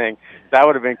anything. That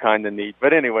would have been kind of neat.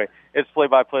 But anyway, it's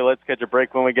play-by-play. Let's catch a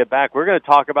break. When we get back, we're going to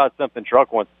talk about something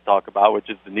Truck wants to talk about, which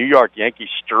is the New York Yankees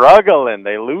struggling.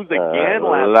 They lose again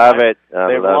last night.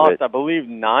 They've lost, I believe,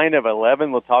 9 of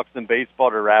 11. We'll talk some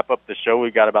baseball to wrap up the show.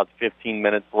 We've got about 15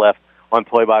 minutes left on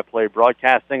play-by-play,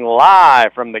 broadcasting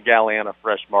live from the Galliano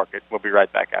Fresh Market. We'll be right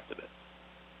back after this.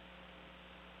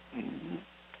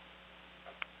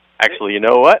 Actually, you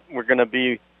know what? We're going to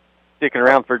be sticking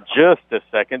around for just a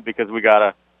second because we got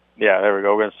to, there we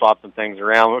go. We're going to swap some things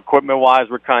around. Equipment-wise,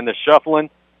 we're kind of shuffling.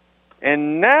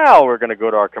 And now we're going to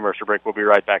go to our commercial break. We'll be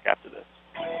right back after this.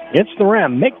 It's the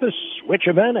Ram Make the Switch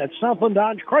event at Southland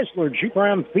Dodge, Chrysler, Jeep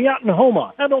Ram, Fiat, and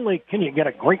Homa. Not only can you get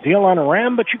a great deal on a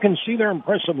Ram, but you can see their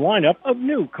impressive lineup of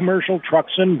new commercial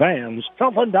trucks and vans.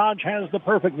 Southland Dodge has the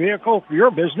perfect vehicle for your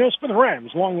business with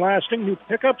Ram's long-lasting new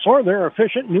pickups or their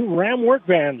efficient new Ram work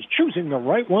vans. Choosing the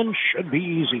right one should be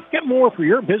easy. Get more for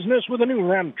your business with a new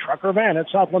Ram truck or van at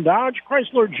Southland Dodge,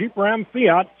 Chrysler, Jeep Ram,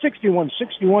 Fiat,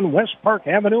 6161 West Park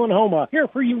Avenue in Homa. Here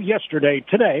for you yesterday,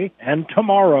 today, and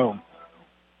tomorrow.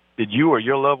 Did you or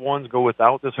your loved ones go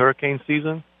without this hurricane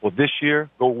season? Well, this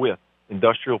year, go with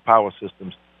Industrial Power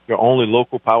Systems, your only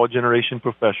local power generation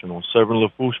professional, serving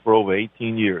Lafourche for over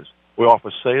 18 years. We offer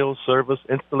sales, service,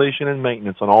 installation, and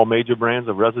maintenance on all major brands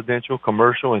of residential,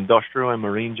 commercial, industrial, and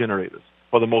marine generators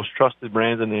for the most trusted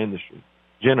brands in the industry.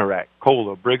 Generac,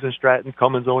 Kohler, Briggs & Stratton,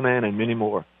 Cummins Onan, and many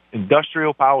more.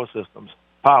 Industrial Power Systems.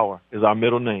 Power is our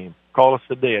middle name. Call us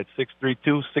today at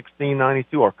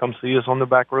 632-1692 or come see us on the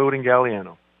back road in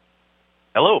Galliano.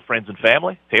 Hello, friends and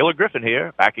family. Taylor Griffin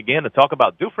here, back again to talk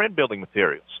about Dufresne Building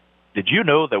Materials. Did you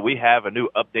know that we have a new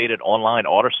updated online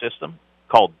order system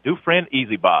called Dufresne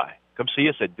Easy Buy? Come see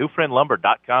us at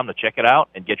DufresneLumber.com to check it out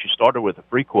and get you started with a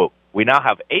free quote. We now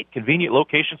have 8 convenient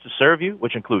locations to serve you,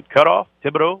 which include Cutoff,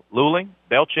 Thibodeau, Luling,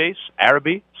 Bellchase,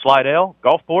 Araby, Slidell,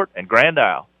 Gulfport, and Grand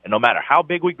Isle. And no matter how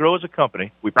big we grow as a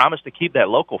company, we promise to keep that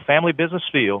local family business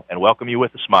feel and welcome you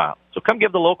with a smile. So come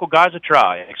give the local guys a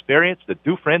try and experience the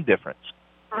Dufresne difference.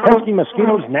 Pesky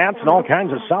mosquitoes, gnats, and all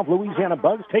kinds of South Louisiana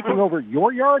bugs taking over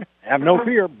your yard? Have no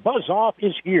fear. Buzz Off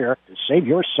is here to save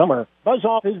your summer. Buzz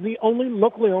Off is the only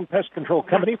locally owned pest control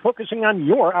company focusing on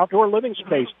your outdoor living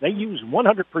space. They use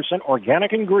 100%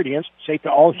 organic ingredients, safe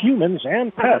to all humans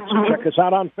and pets. Check us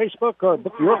out on Facebook or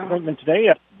book your appointment today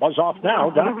at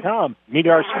buzzoffnow.com. Need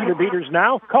our speeder beaters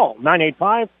now? Call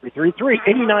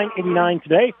 985-333-8989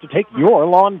 today to take your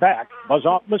lawn back. Buzz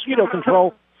Off Mosquito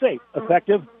Control. Safe,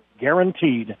 effective,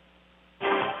 guaranteed.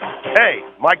 Hey,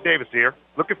 Mike Davis here.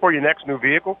 Looking for your next new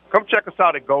vehicle? Come check us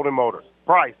out at Golden Motors.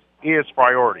 Price is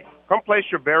priority. Come place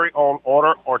your very own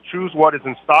order or choose what is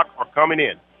in stock or coming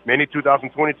in. Many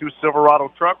 2022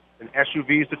 Silverado trucks and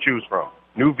SUVs to choose from.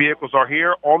 New vehicles are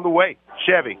here on the way.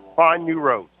 Chevy, find new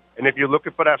roads. And if you're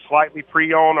looking for that slightly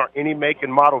pre-owned or any make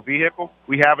and model vehicle,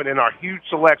 we have it in our huge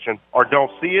selection, or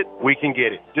don't see it, we can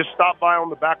get it. Just stop by on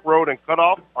the back road and cut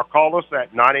off, or call us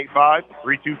at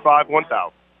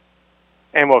 985-325-1000.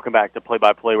 And welcome back to Play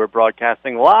by Play. We're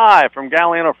broadcasting live from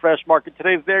Galliano Fresh Market.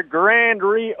 Today's their grand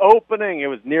reopening. It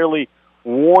was nearly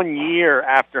 1 year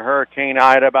after Hurricane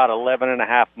Ida, about 11 and a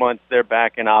half months. They're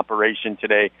back in operation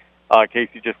today.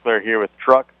 Casey Gisclair here with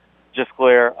Truck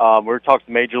Gisclair. We're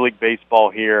talking Major League Baseball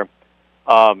here.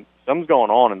 Something's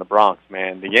going on in the Bronx,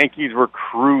 man. The Yankees were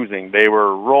cruising. They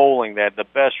were rolling. They had the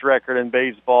best record in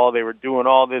baseball. They were doing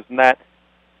all this and that.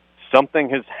 Something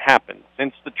has happened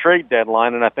since the trade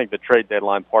deadline, and I think the trade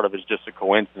deadline part of it is just a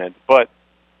coincidence, but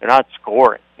they're not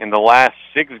scoring. In the last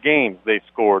 6 games, they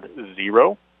scored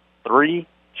 0, 3,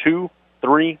 2,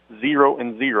 3, 0,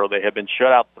 and 0. They have been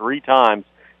shut out 3 times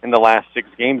in the last 6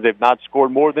 games. They've not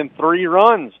scored more than 3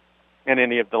 runs in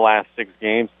any of the last 6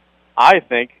 games. I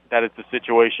think that it's a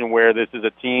situation where this is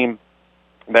a team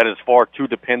that is far too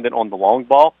dependent on the long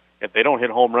ball. If they don't hit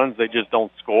home runs, they just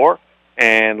don't score.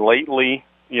 And lately,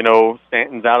 you know,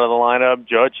 Stanton's out of the lineup.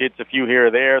 Judge hits a few here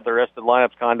or there. The rest of the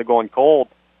lineup's kind of going cold.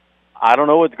 I don't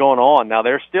know what's going on. Now,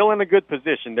 they're still in a good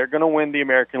position. They're going to win the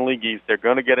American League East. They're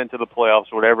going to get into the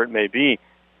playoffs, whatever it may be.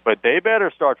 But they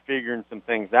better start figuring some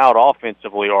things out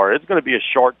offensively, or it's going to be a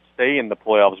short stay in the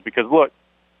playoffs. Because, look,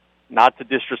 not to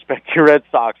disrespect your Red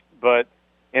Sox, but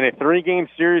in a 3-game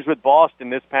series with Boston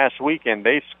this past weekend,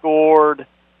 they scored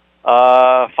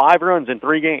 5 runs in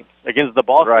 3 games against the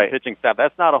Boston pitching staff.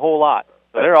 That's not a whole lot.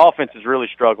 So their offense is really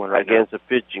struggling right now. Against a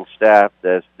pitching staff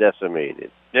that's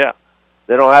decimated. Yeah.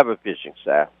 They don't have a pitching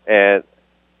staff. And,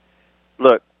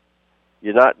 look,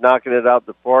 you're not knocking it out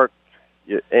the park.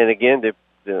 And, again,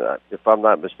 if I'm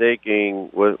not mistaken,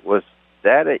 was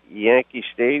that at Yankee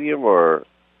Stadium or?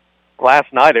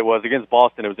 Last night it was. Against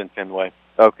Boston, it was in Fenway.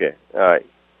 Okay. All right.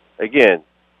 Again,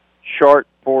 short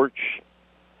porch,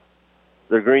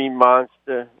 the Green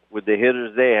Monster, with the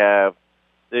hitters they have,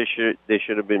 they should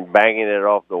have been banging it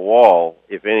off the wall,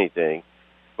 if anything,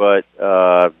 but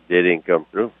they didn't come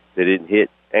through. They didn't hit,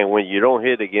 and when you don't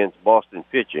hit against Boston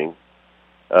pitching,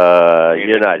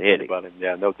 you're not hitting.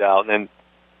 Yeah, no doubt. And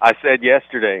I said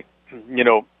yesterday, you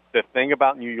know, the thing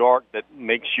about New York that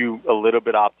makes you a little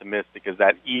bit optimistic is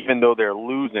that even though they're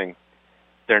losing,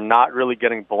 they're not really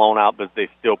getting blown out, but they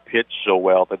still pitch so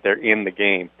well that they're in the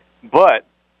game. But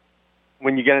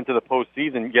when you get into the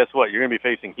postseason, guess what? You're going to be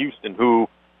facing Houston, who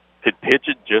could pitch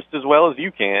it just as well as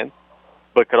you can,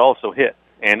 but could also hit.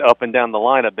 And up and down the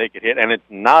lineup, they could hit. And it's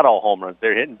not all home runs.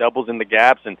 They're hitting doubles in the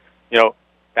gaps. And, you know,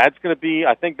 that's going to be,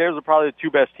 I think those are probably the 2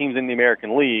 best teams in the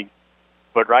American League.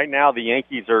 But right now, the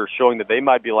Yankees are showing that they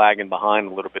might be lagging behind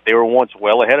a little bit. They were once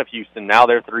well ahead of Houston. Now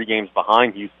they're 3 games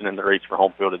behind Houston in the race for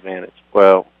home field advantage.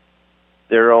 Well,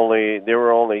 they were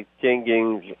only 10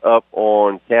 games up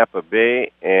on Tampa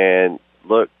Bay. And,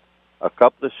 look, a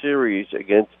couple of series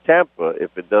against Tampa,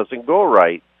 if it doesn't go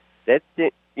right, that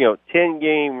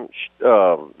 10-game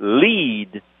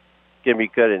lead can be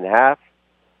cut in half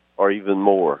or even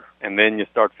more. And then you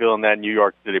start feeling that New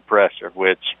York City pressure,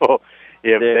 which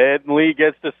if that league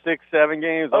gets to 6-7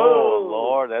 games, oh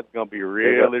Lord, that's going to be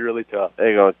really, really tough.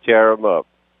 They're going to tear them up.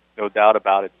 No doubt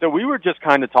about it. So we were just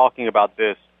kind of talking about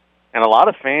this, and a lot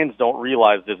of fans don't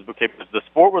realize this, okay, because the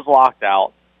sport was locked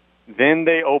out. Then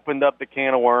they opened up the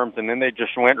can of worms, and then they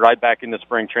just went right back into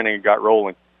spring training and got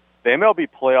rolling. The MLB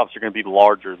playoffs are going to be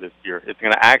larger this year. It's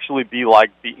going to actually be like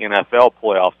the NFL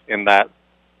playoffs in that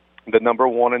the number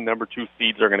 1 and number 2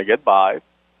 seeds are going to get byes.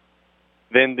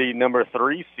 Then the number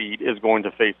 3 seed is going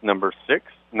to face number 6.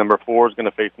 Number 4 is going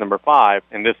to face number 5,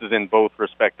 and this is in both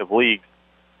respective leagues.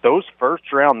 Those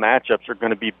first-round matchups are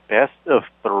going to be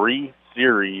best-of-3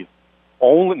 series.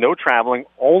 Only no traveling,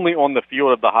 only on the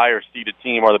field of the higher-seeded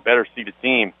team or the better-seeded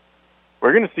team.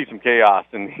 We're going to see some chaos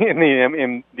in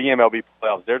the MLB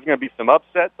playoffs. There's going to be some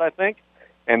upsets, I think,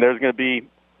 and there's going to be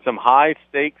some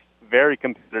high-stakes, very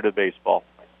competitive baseball.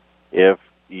 If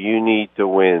you need to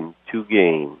win 2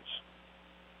 games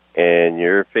and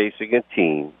you're facing a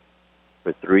team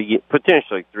for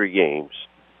potentially 3 games,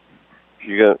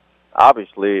 you're going to,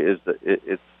 obviously,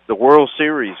 it's the World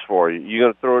Series for you. You're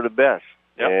going to throw the best.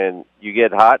 Yep. And you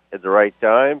get hot at the right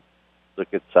time. Look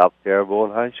at South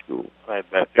Carolina High School. Right,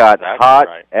 got exactly hot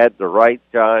right. at the right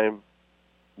time.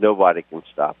 Nobody can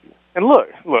stop you. And look,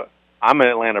 I'm an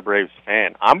Atlanta Braves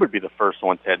fan. I would be the first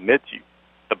one to admit to you,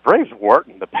 the Braves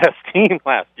weren't the best team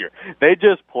last year. They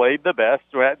just played the best,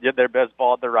 did their best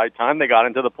ball at the right time. They got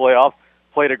into the playoffs,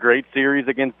 played a great series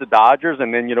against the Dodgers,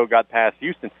 and then, got past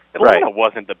Houston. Atlanta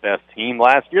wasn't the best team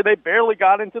last year. They barely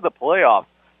got into the playoffs,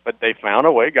 but they found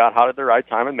a way, got hot at the right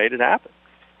time, and made it happen.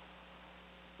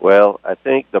 Well, I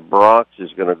think the Bronx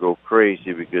is going to go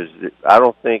crazy because I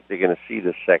don't think they're going to see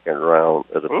the second round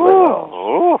of the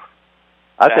playoffs.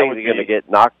 I think they're going to get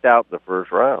knocked out the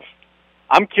first round.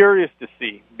 I'm curious to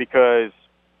see because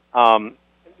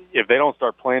if they don't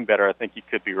start playing better, I think you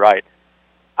could be right.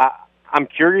 I'm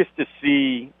curious to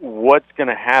see what's going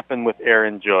to happen with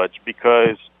Aaron Judge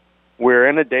because we're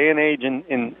in a day and age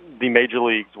in the major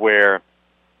leagues where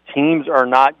teams are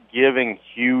not giving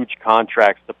huge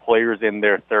contracts to players in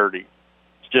their 30s.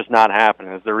 It's just not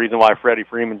happening. It's the reason why Freddie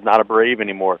Freeman's not a Brave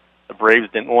anymore. The Braves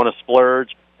didn't want to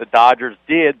splurge. The Dodgers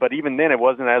did, but even then it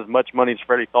wasn't as much money as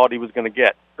Freddie thought he was going to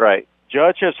get. Right.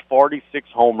 Judge has 46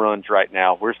 home runs right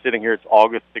now. We're sitting here. It's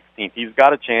August 16th. He's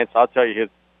got a chance. I'll tell you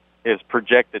his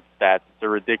projected stats. It's a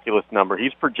ridiculous number.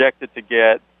 He's projected to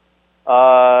get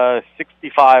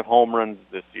 65 home runs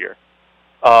this year.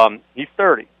 He's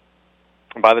 30.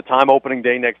 And by the time opening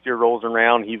day next year rolls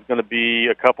around, he's going to be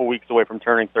a couple weeks away from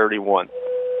turning 31.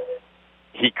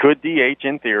 He could DH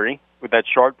in theory. With that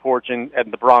short porch in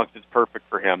the Bronx, it's perfect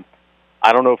for him.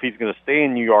 I don't know if he's going to stay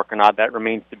in New York or not. That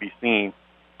remains to be seen.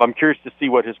 But I'm curious to see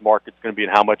what his market's going to be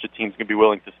and how much a team's going to be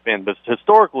willing to spend. But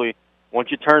historically, once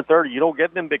you turn 30, you don't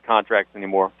get them big contracts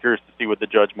anymore. Curious to see what the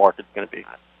Judge market's going to be.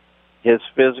 His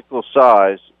physical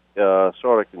size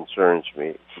sort of concerns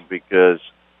me because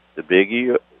the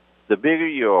bigger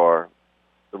you are,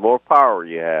 the more power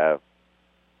you have,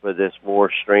 but there's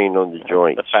more strain on the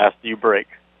joints. The faster you break.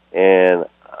 And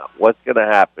what's going to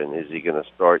happen? Is he going to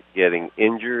start getting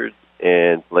injured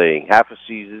and playing half a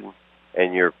season,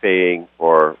 and you're paying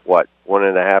for,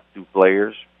 1.5, 2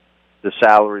 players, the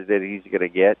salary that he's going to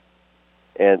get?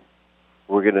 And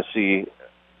we're going to see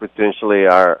potentially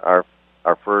our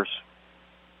first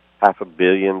 $500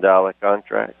 million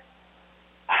contract.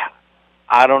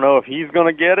 I don't know if he's going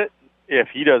to get it. If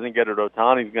he doesn't get it,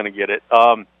 Ohtani's going to get it.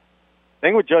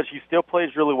 Thing with Judge, he still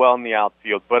plays really well in the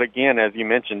outfield. But again, as you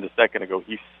mentioned a second ago,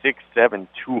 he's 6'7",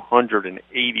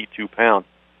 282 pounds.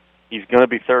 He's going to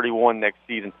be 31 next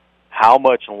season. How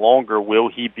much longer will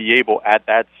he be able, at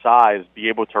that size, be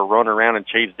able to run around and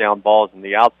chase down balls in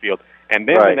the outfield? And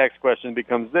then the next question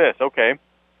becomes this. Okay,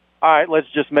 all right, let's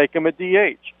just make him a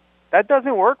DH. That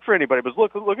doesn't work for anybody. But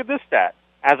look at this stat.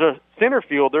 As a center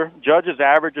fielder, Judge's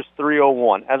average is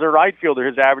 301. As a right fielder,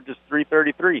 his average is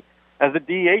 333. As a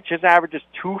DH, his average is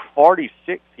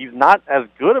 246. He's not as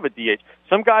good of a DH.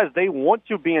 Some guys, they want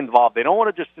to be involved. They don't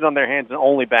want to just sit on their hands and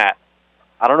only bat.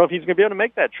 I don't know if he's going to be able to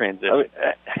make that transition.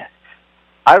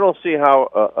 I don't see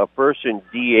how a person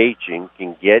DHing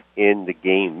can get in the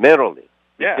game mentally.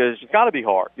 Yeah, because it's got to be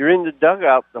hard. You're in the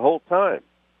dugout the whole time.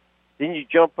 Then you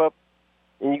jump up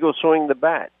and you go swing the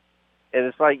bat. And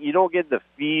it's like you don't get the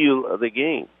feel of the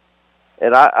game.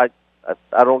 And I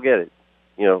don't get it.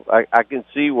 You know, I can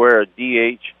see where a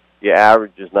DH, your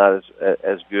average is not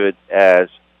as good as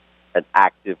an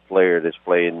active player that's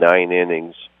playing 9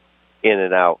 innings in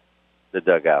and out the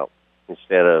dugout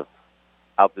instead of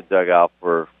out the dugout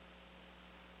for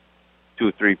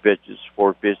 2, 3 pitches,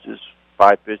 4 pitches,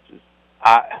 5 pitches.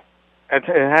 It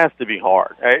has to be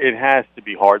hard. It has to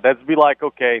be hard. That'd be like,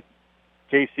 okay,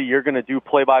 Casey, you're going to do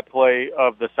play-by-play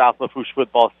of the South Lafourche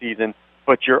football season,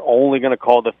 but you're only going to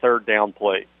call the third down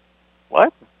play.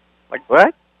 What? Like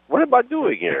what? What am I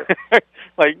doing here?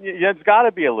 Like, it's got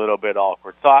to be a little bit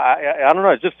awkward. So I don't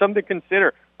know. It's just something to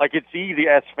consider. Like, it's easy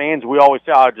as fans. We always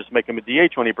say, "I'll just make him a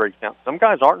DH when he breaks down." Some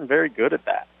guys aren't very good at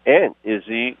that. And is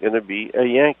he going to be a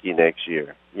Yankee next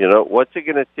year? You know, what's it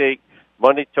going to take?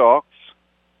 Money talks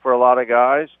for a lot of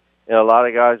guys, and a lot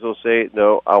of guys will say,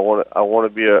 "No, I want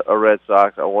to be a Red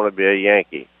Sox. I want to be a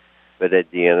Yankee." But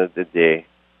at the end of the day,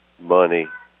 money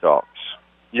talks.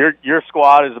 Your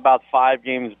squad is about 5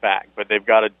 games back, but they've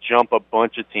got to jump a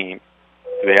bunch of teams.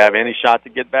 Do they have any shot to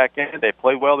get back in it? They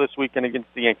played well this weekend against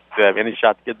the Yankees. Do they have any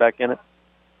shot to get back in it?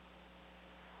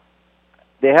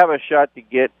 They have a shot to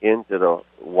get into the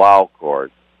wild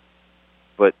card,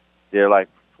 but they're like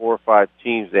 4 or 5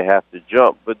 teams they have to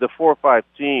jump. But the 4 or 5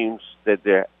 teams that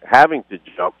they're having to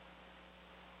jump,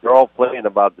 they're all playing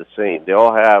about the same. They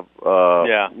all have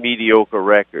mediocre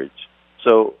records.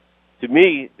 So, to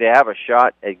me, they have a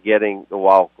shot at getting the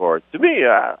wild card. To me,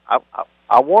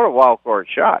 I want a wild card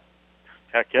shot.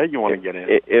 Heck yeah, you want to get in.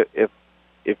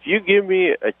 If you give me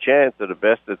a chance at a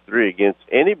best of 3 against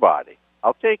anybody,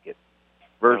 I'll take it.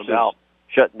 Versus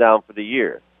shutting down for the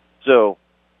year. So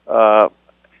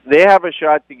they have a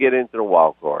shot to get into the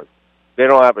wild card. They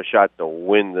don't have a shot to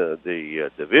win the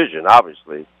division,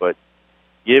 obviously, but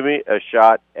give me a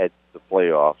shot at the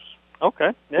playoffs.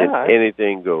 Okay, yeah. And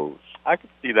anything goes. I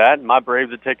could see that. My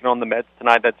Braves are taking on the Mets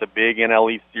tonight. That's a big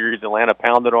NL East series. Atlanta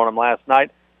pounded on them last night.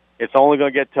 It's only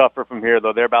going to get tougher from here,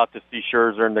 though. They're about to see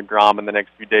Scherzer and DeGrom in the next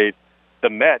few days. The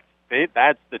Mets,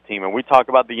 that's the team. And we talk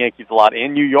about the Yankees a lot.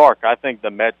 In New York, I think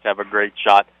the Mets have a great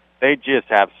shot. They just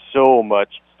have so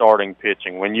much starting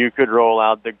pitching. When you could roll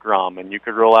out DeGrom, and you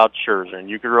could roll out Scherzer, and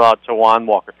you could roll out Taijuan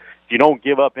Walker, if you don't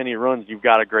give up any runs, you've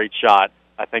got a great shot.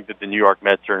 I think that the New York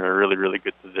Mets are in a really, really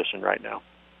good position right now.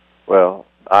 Well,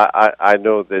 I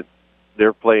know that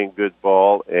they're playing good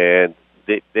ball, and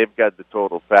they've got the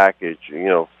total package,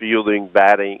 fielding,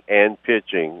 batting, and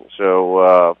pitching.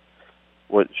 So,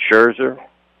 Scherzer?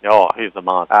 Oh, he's a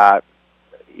monster.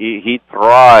 He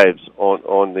thrives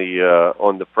on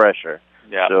the pressure.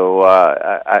 Yeah. So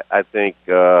I think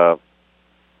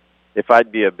if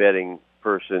I'd be a betting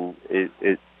person,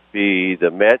 it'd be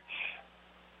the Mets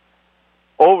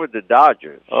over the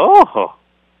Dodgers. Oh.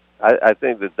 I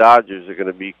think the Dodgers are going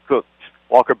to be cooked.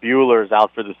 Walker Buehler's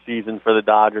out for the season for the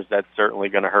Dodgers. That's certainly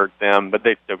going to hurt them, but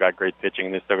they still got great pitching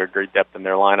and they still got great depth in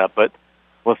their lineup. But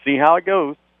we'll see how it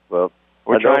goes. Well,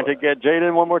 we're trying to get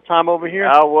Jaden one more time over here.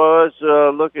 I was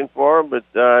looking for him, but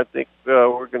I think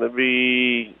we're going to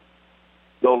be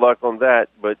no luck on that.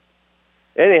 But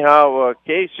anyhow,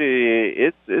 Casey,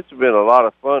 it's been a lot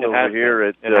of fun over here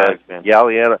at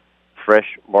Galliano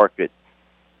Fresh Market.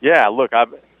 Yeah, look,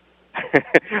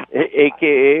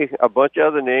 a.k.a. a bunch of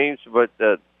other names, but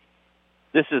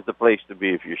this is the place to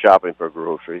be if you're shopping for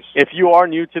groceries. If you are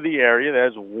new to the area,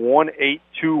 that's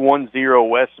 18210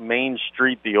 West Main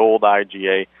Street, the old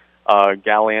IGA,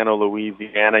 Galliano,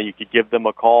 Louisiana. You could give them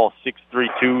a call,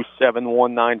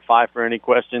 632-7195 for any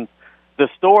questions. The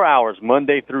store hours,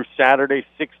 Monday through Saturday,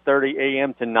 6:30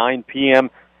 a.m. to 9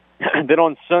 p.m., then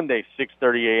on Sunday,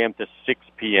 6:30 a.m. to 6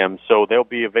 p.m. So they'll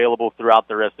be available throughout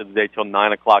the rest of the day till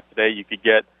 9 o'clock today. You could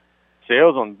get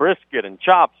sales on brisket and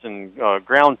chops and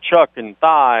ground chuck and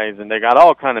thighs, and they got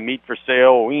all kind of meat for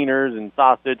sale, wieners and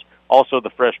sausage. Also the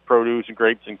fresh produce,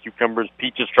 grapes and cucumbers.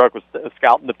 Peaches truck was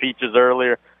scouting the peaches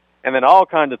earlier. And then all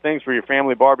kinds of things for your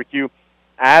family barbecue.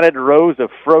 Added rows of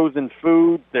frozen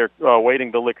food. They're waiting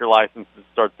the liquor license to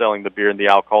start selling the beer and the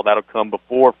alcohol. That'll come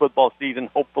before football season,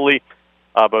 hopefully.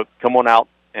 But come on out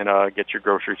and get your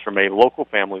groceries from a local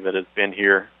family that has been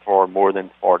here for more than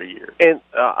 40 years. And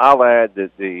I'll add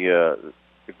that the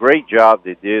great job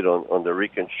they did on the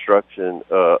reconstruction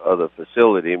of the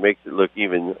facility makes it look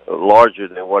even larger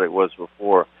than what it was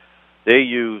before. They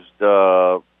used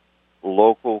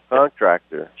local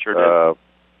contractor. Sure did.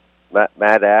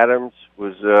 Matt Adams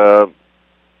was,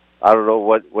 I don't know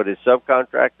what his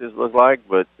subcontractors look like,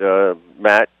 but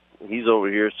Matt, he's over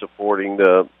here supporting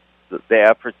the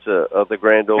efforts of the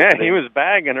grand opening. Yeah, he was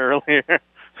bagging earlier.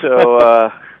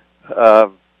 So,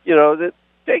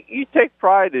 you take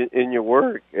pride in your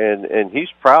work, and he's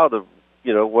proud of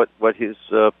what his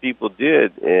people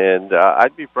did, and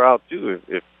I'd be proud too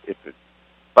if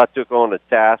I took on a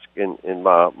task and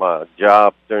my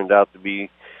job turned out to be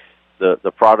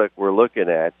the product we're looking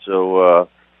at. So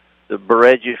the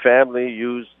Burregi family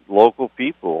used local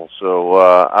people, so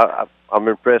I'm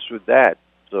impressed with that.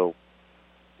 So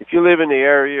if you live in the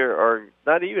area or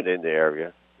not even in the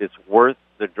area, it's worth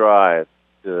the drive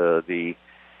to the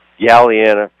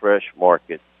Galliano Fresh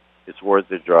Market. It's worth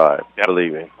the drive,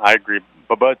 believe me. I agree.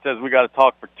 But Bud says we got to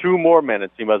talk for 2 more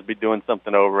minutes. He must be doing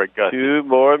something over at Gus. 2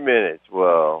 more minutes.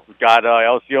 Well, we've got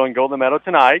LCO and Golden Meadow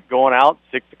tonight. Going out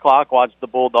 6 o'clock. Watch the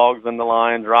Bulldogs and the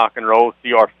Lions rock and roll.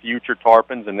 See our future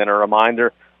Tarpons, and then a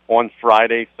reminder: on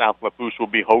Friday, South Lafourche will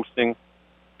be hosting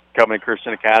Covenant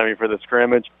Christian Academy for the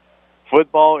scrimmage.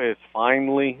 Football is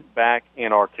finally back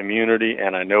in our community,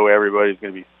 and I know everybody's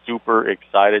going to be super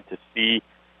excited to see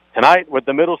tonight what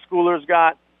the middle schoolers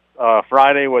got,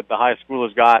 Friday what the high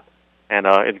schoolers got, and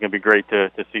it's going to be great to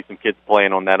see some kids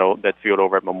playing on that field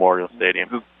over at Memorial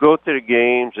Stadium. Go to the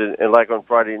games, and like on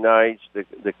Friday nights,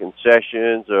 the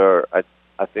concessions are,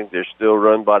 I think they're still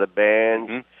run by the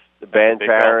bands, the band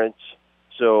parents.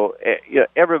 So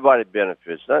everybody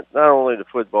benefits, not only the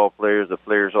football players, the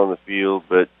players on the field,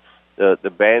 but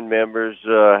The band members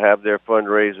have their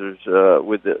fundraisers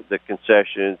with the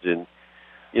concessions, and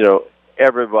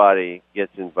everybody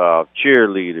gets involved.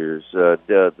 Cheerleaders,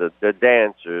 the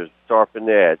dancers,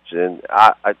 tarpanettes, and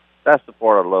I that's the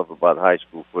part I love about high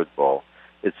school football.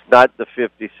 It's not the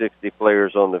 50, 60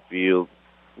 players on the field,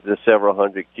 the several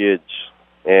hundred kids,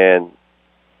 and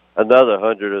another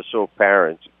 100 or so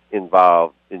parents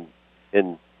involved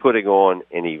in putting on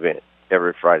an event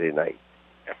every Friday night.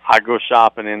 If I go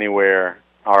shopping anywhere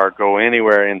or go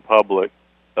anywhere in public,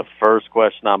 the first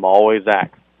question I'm always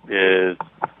asked is,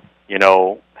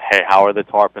 hey, how are the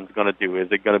Tarpons going to do?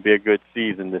 Is it going to be a good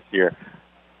season this year?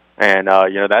 And,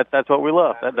 that's what we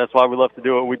love. That's why we love to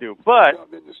do what we do. But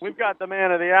we've got the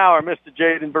man of the hour, Mr.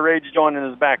 Jaden Burregi, joining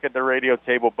us back at the radio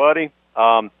table, buddy.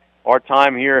 Our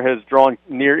time here has drawn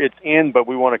near its end, but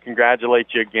we want to congratulate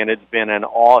you again. It's been an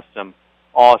awesome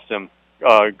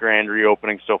grand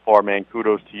reopening so far, man.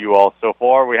 Kudos to you all so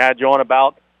far. We had you on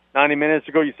about 90 minutes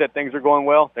ago. You said things are going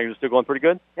well. Things are still going pretty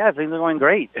good? Yeah, things are going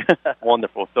great.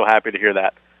 Wonderful. So happy to hear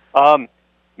that.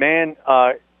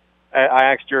 I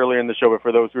asked you earlier in the show, but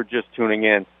for those who are just tuning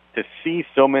in, to see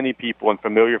so many people and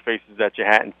familiar faces that you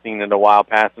hadn't seen in a while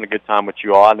passing a good time with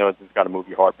you all, I know it's got to move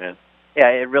your heart, man. Yeah,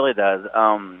 it really does.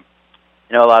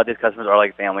 A lot of these customers are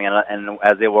like family, and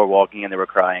as they were walking and they were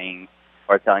crying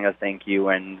or telling us thank you,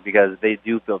 and because they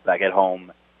do feel back at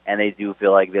home, and they do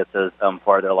feel like this is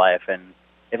part of their life, and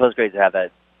it feels great to have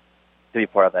that, to be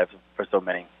part of that for so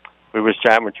many. We was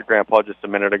chatting with your grandpa just a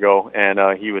minute ago, and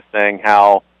he was saying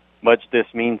how much this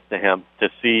means to him to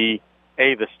see,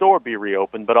 the store be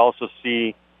reopened, but also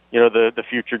see, the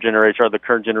future generation or the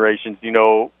current generations,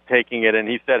 taking it. And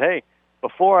he said, hey,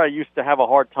 before I used to have a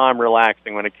hard time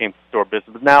relaxing when it came to store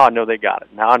business, but now I know they got it.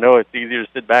 Now I know it's easier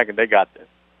to sit back and they got this.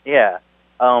 Yeah.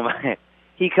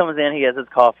 He comes in, he has his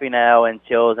coffee now and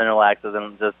chills and relaxes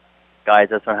and just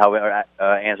guides us on how we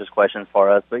answers questions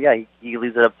for us. But yeah, he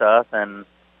leaves it up to us, and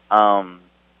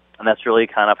that's really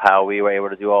kind of how we were able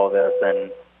to do all this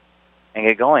and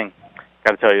get going.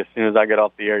 Got to tell you, as soon as I get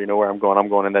off the air, you know where I'm going. I'm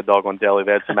going in that doggone deli.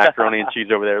 They had some macaroni and cheese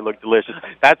over there. It looked delicious.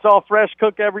 That's all fresh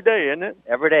cooked every day, isn't it?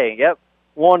 Every day, yep.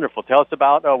 Wonderful. Tell us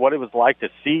about what it was like to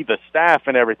see the staff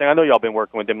and everything. I know y'all been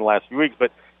working with them the last few weeks,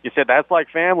 but you said that's like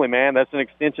family, man. That's an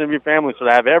extension of your family. So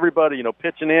to have everybody,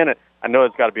 pitching in, I know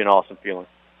it's got to be an awesome feeling.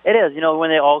 It is. When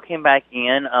they all came back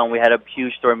in, we had a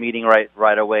huge store meeting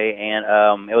right away,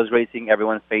 and it was great seeing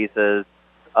everyone's faces.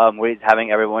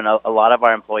 Having everyone, a lot of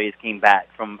our employees came back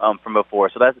from before,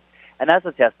 so that's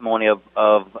a testimony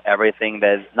of everything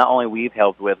that not only we've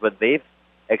helped with, but they've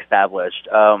established.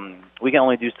 We can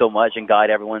only do so much and guide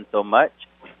everyone so much,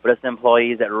 but it's the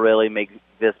employees that really make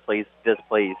this place,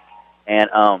 and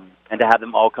to have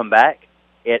them all come back,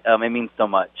 it means so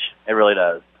much. It really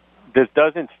does. This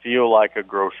doesn't feel like a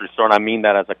grocery store, and I mean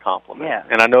that as a compliment. Yeah.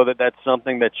 And I know that that's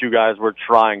something that you guys were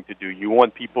trying to do. You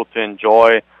want people to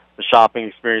enjoy the shopping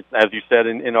experience, as you said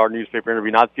in our newspaper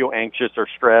interview, not feel anxious or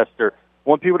stressed, or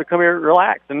want people to come here and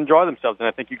relax and enjoy themselves. And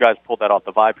I think you guys pulled that off.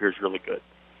 The vibe here is really good.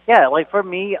 Yeah, like for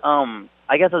me,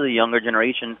 I guess as a younger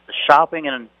generation, shopping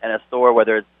in a store,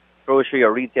 whether it's grocery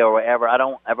or retail or whatever, I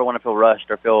don't ever want to feel rushed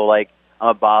or feel like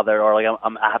I'm bothered or like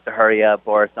I have to hurry up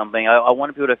or something. I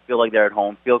want people to feel like they're at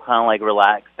home, feel kind of like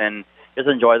relaxed and just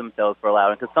enjoy themselves for a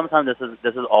while. Because sometimes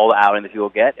this is all the outing that people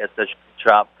get. It's to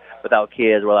shop without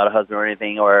kids or without a husband or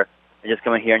anything, or just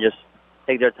come in here and just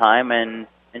take their time and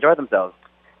enjoy themselves.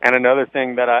 And another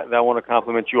thing that I want to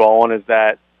compliment you all on is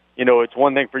that, it's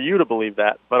one thing for you to believe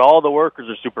that, but all the workers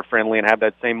are super friendly and have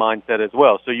that same mindset as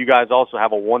well. So you guys also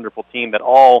have a wonderful team that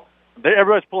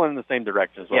everybody's pulling in the same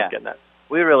direction is what I'm getting at.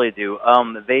 We really do.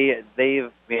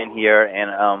 They've been here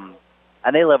and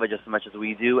they love it just as much as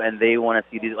we do, and they want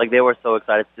to see these. Like, they were so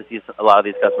excited to see a lot of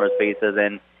these customers' faces,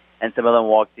 and some of them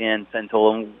walked in and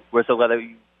told them, we're so glad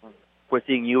that we're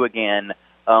seeing you again,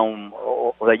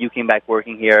 or that you came back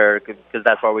working here, because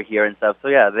that's why we're here and stuff. So,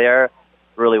 yeah, they're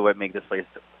really what make this place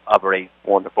operate.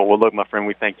 Wonderful. Well, look, my friend,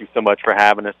 we thank you so much for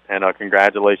having us, and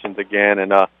congratulations again.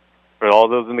 And for all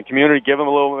those in the community, give them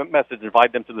a little message.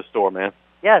 Invite them to the store, man.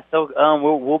 Yeah, so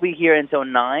we'll be here until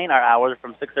 9. Our hours are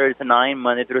from 6:30 to 9,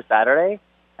 Monday through Saturday,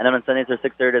 and then on Sundays are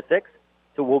 6:30 to 6.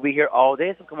 So we'll be here all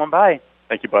day, so come on by.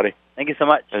 Thank you, buddy. Thank you so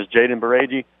much. As Jaden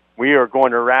Burregi, we are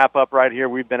going to wrap up right here.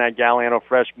 We've been at Galliano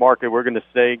Fresh Market. We're going to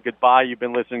say goodbye. You've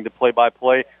been listening to Play by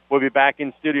Play. We'll be back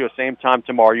in studio same time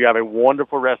tomorrow. You have a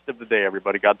wonderful rest of the day,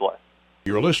 everybody. God bless.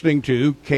 You're listening to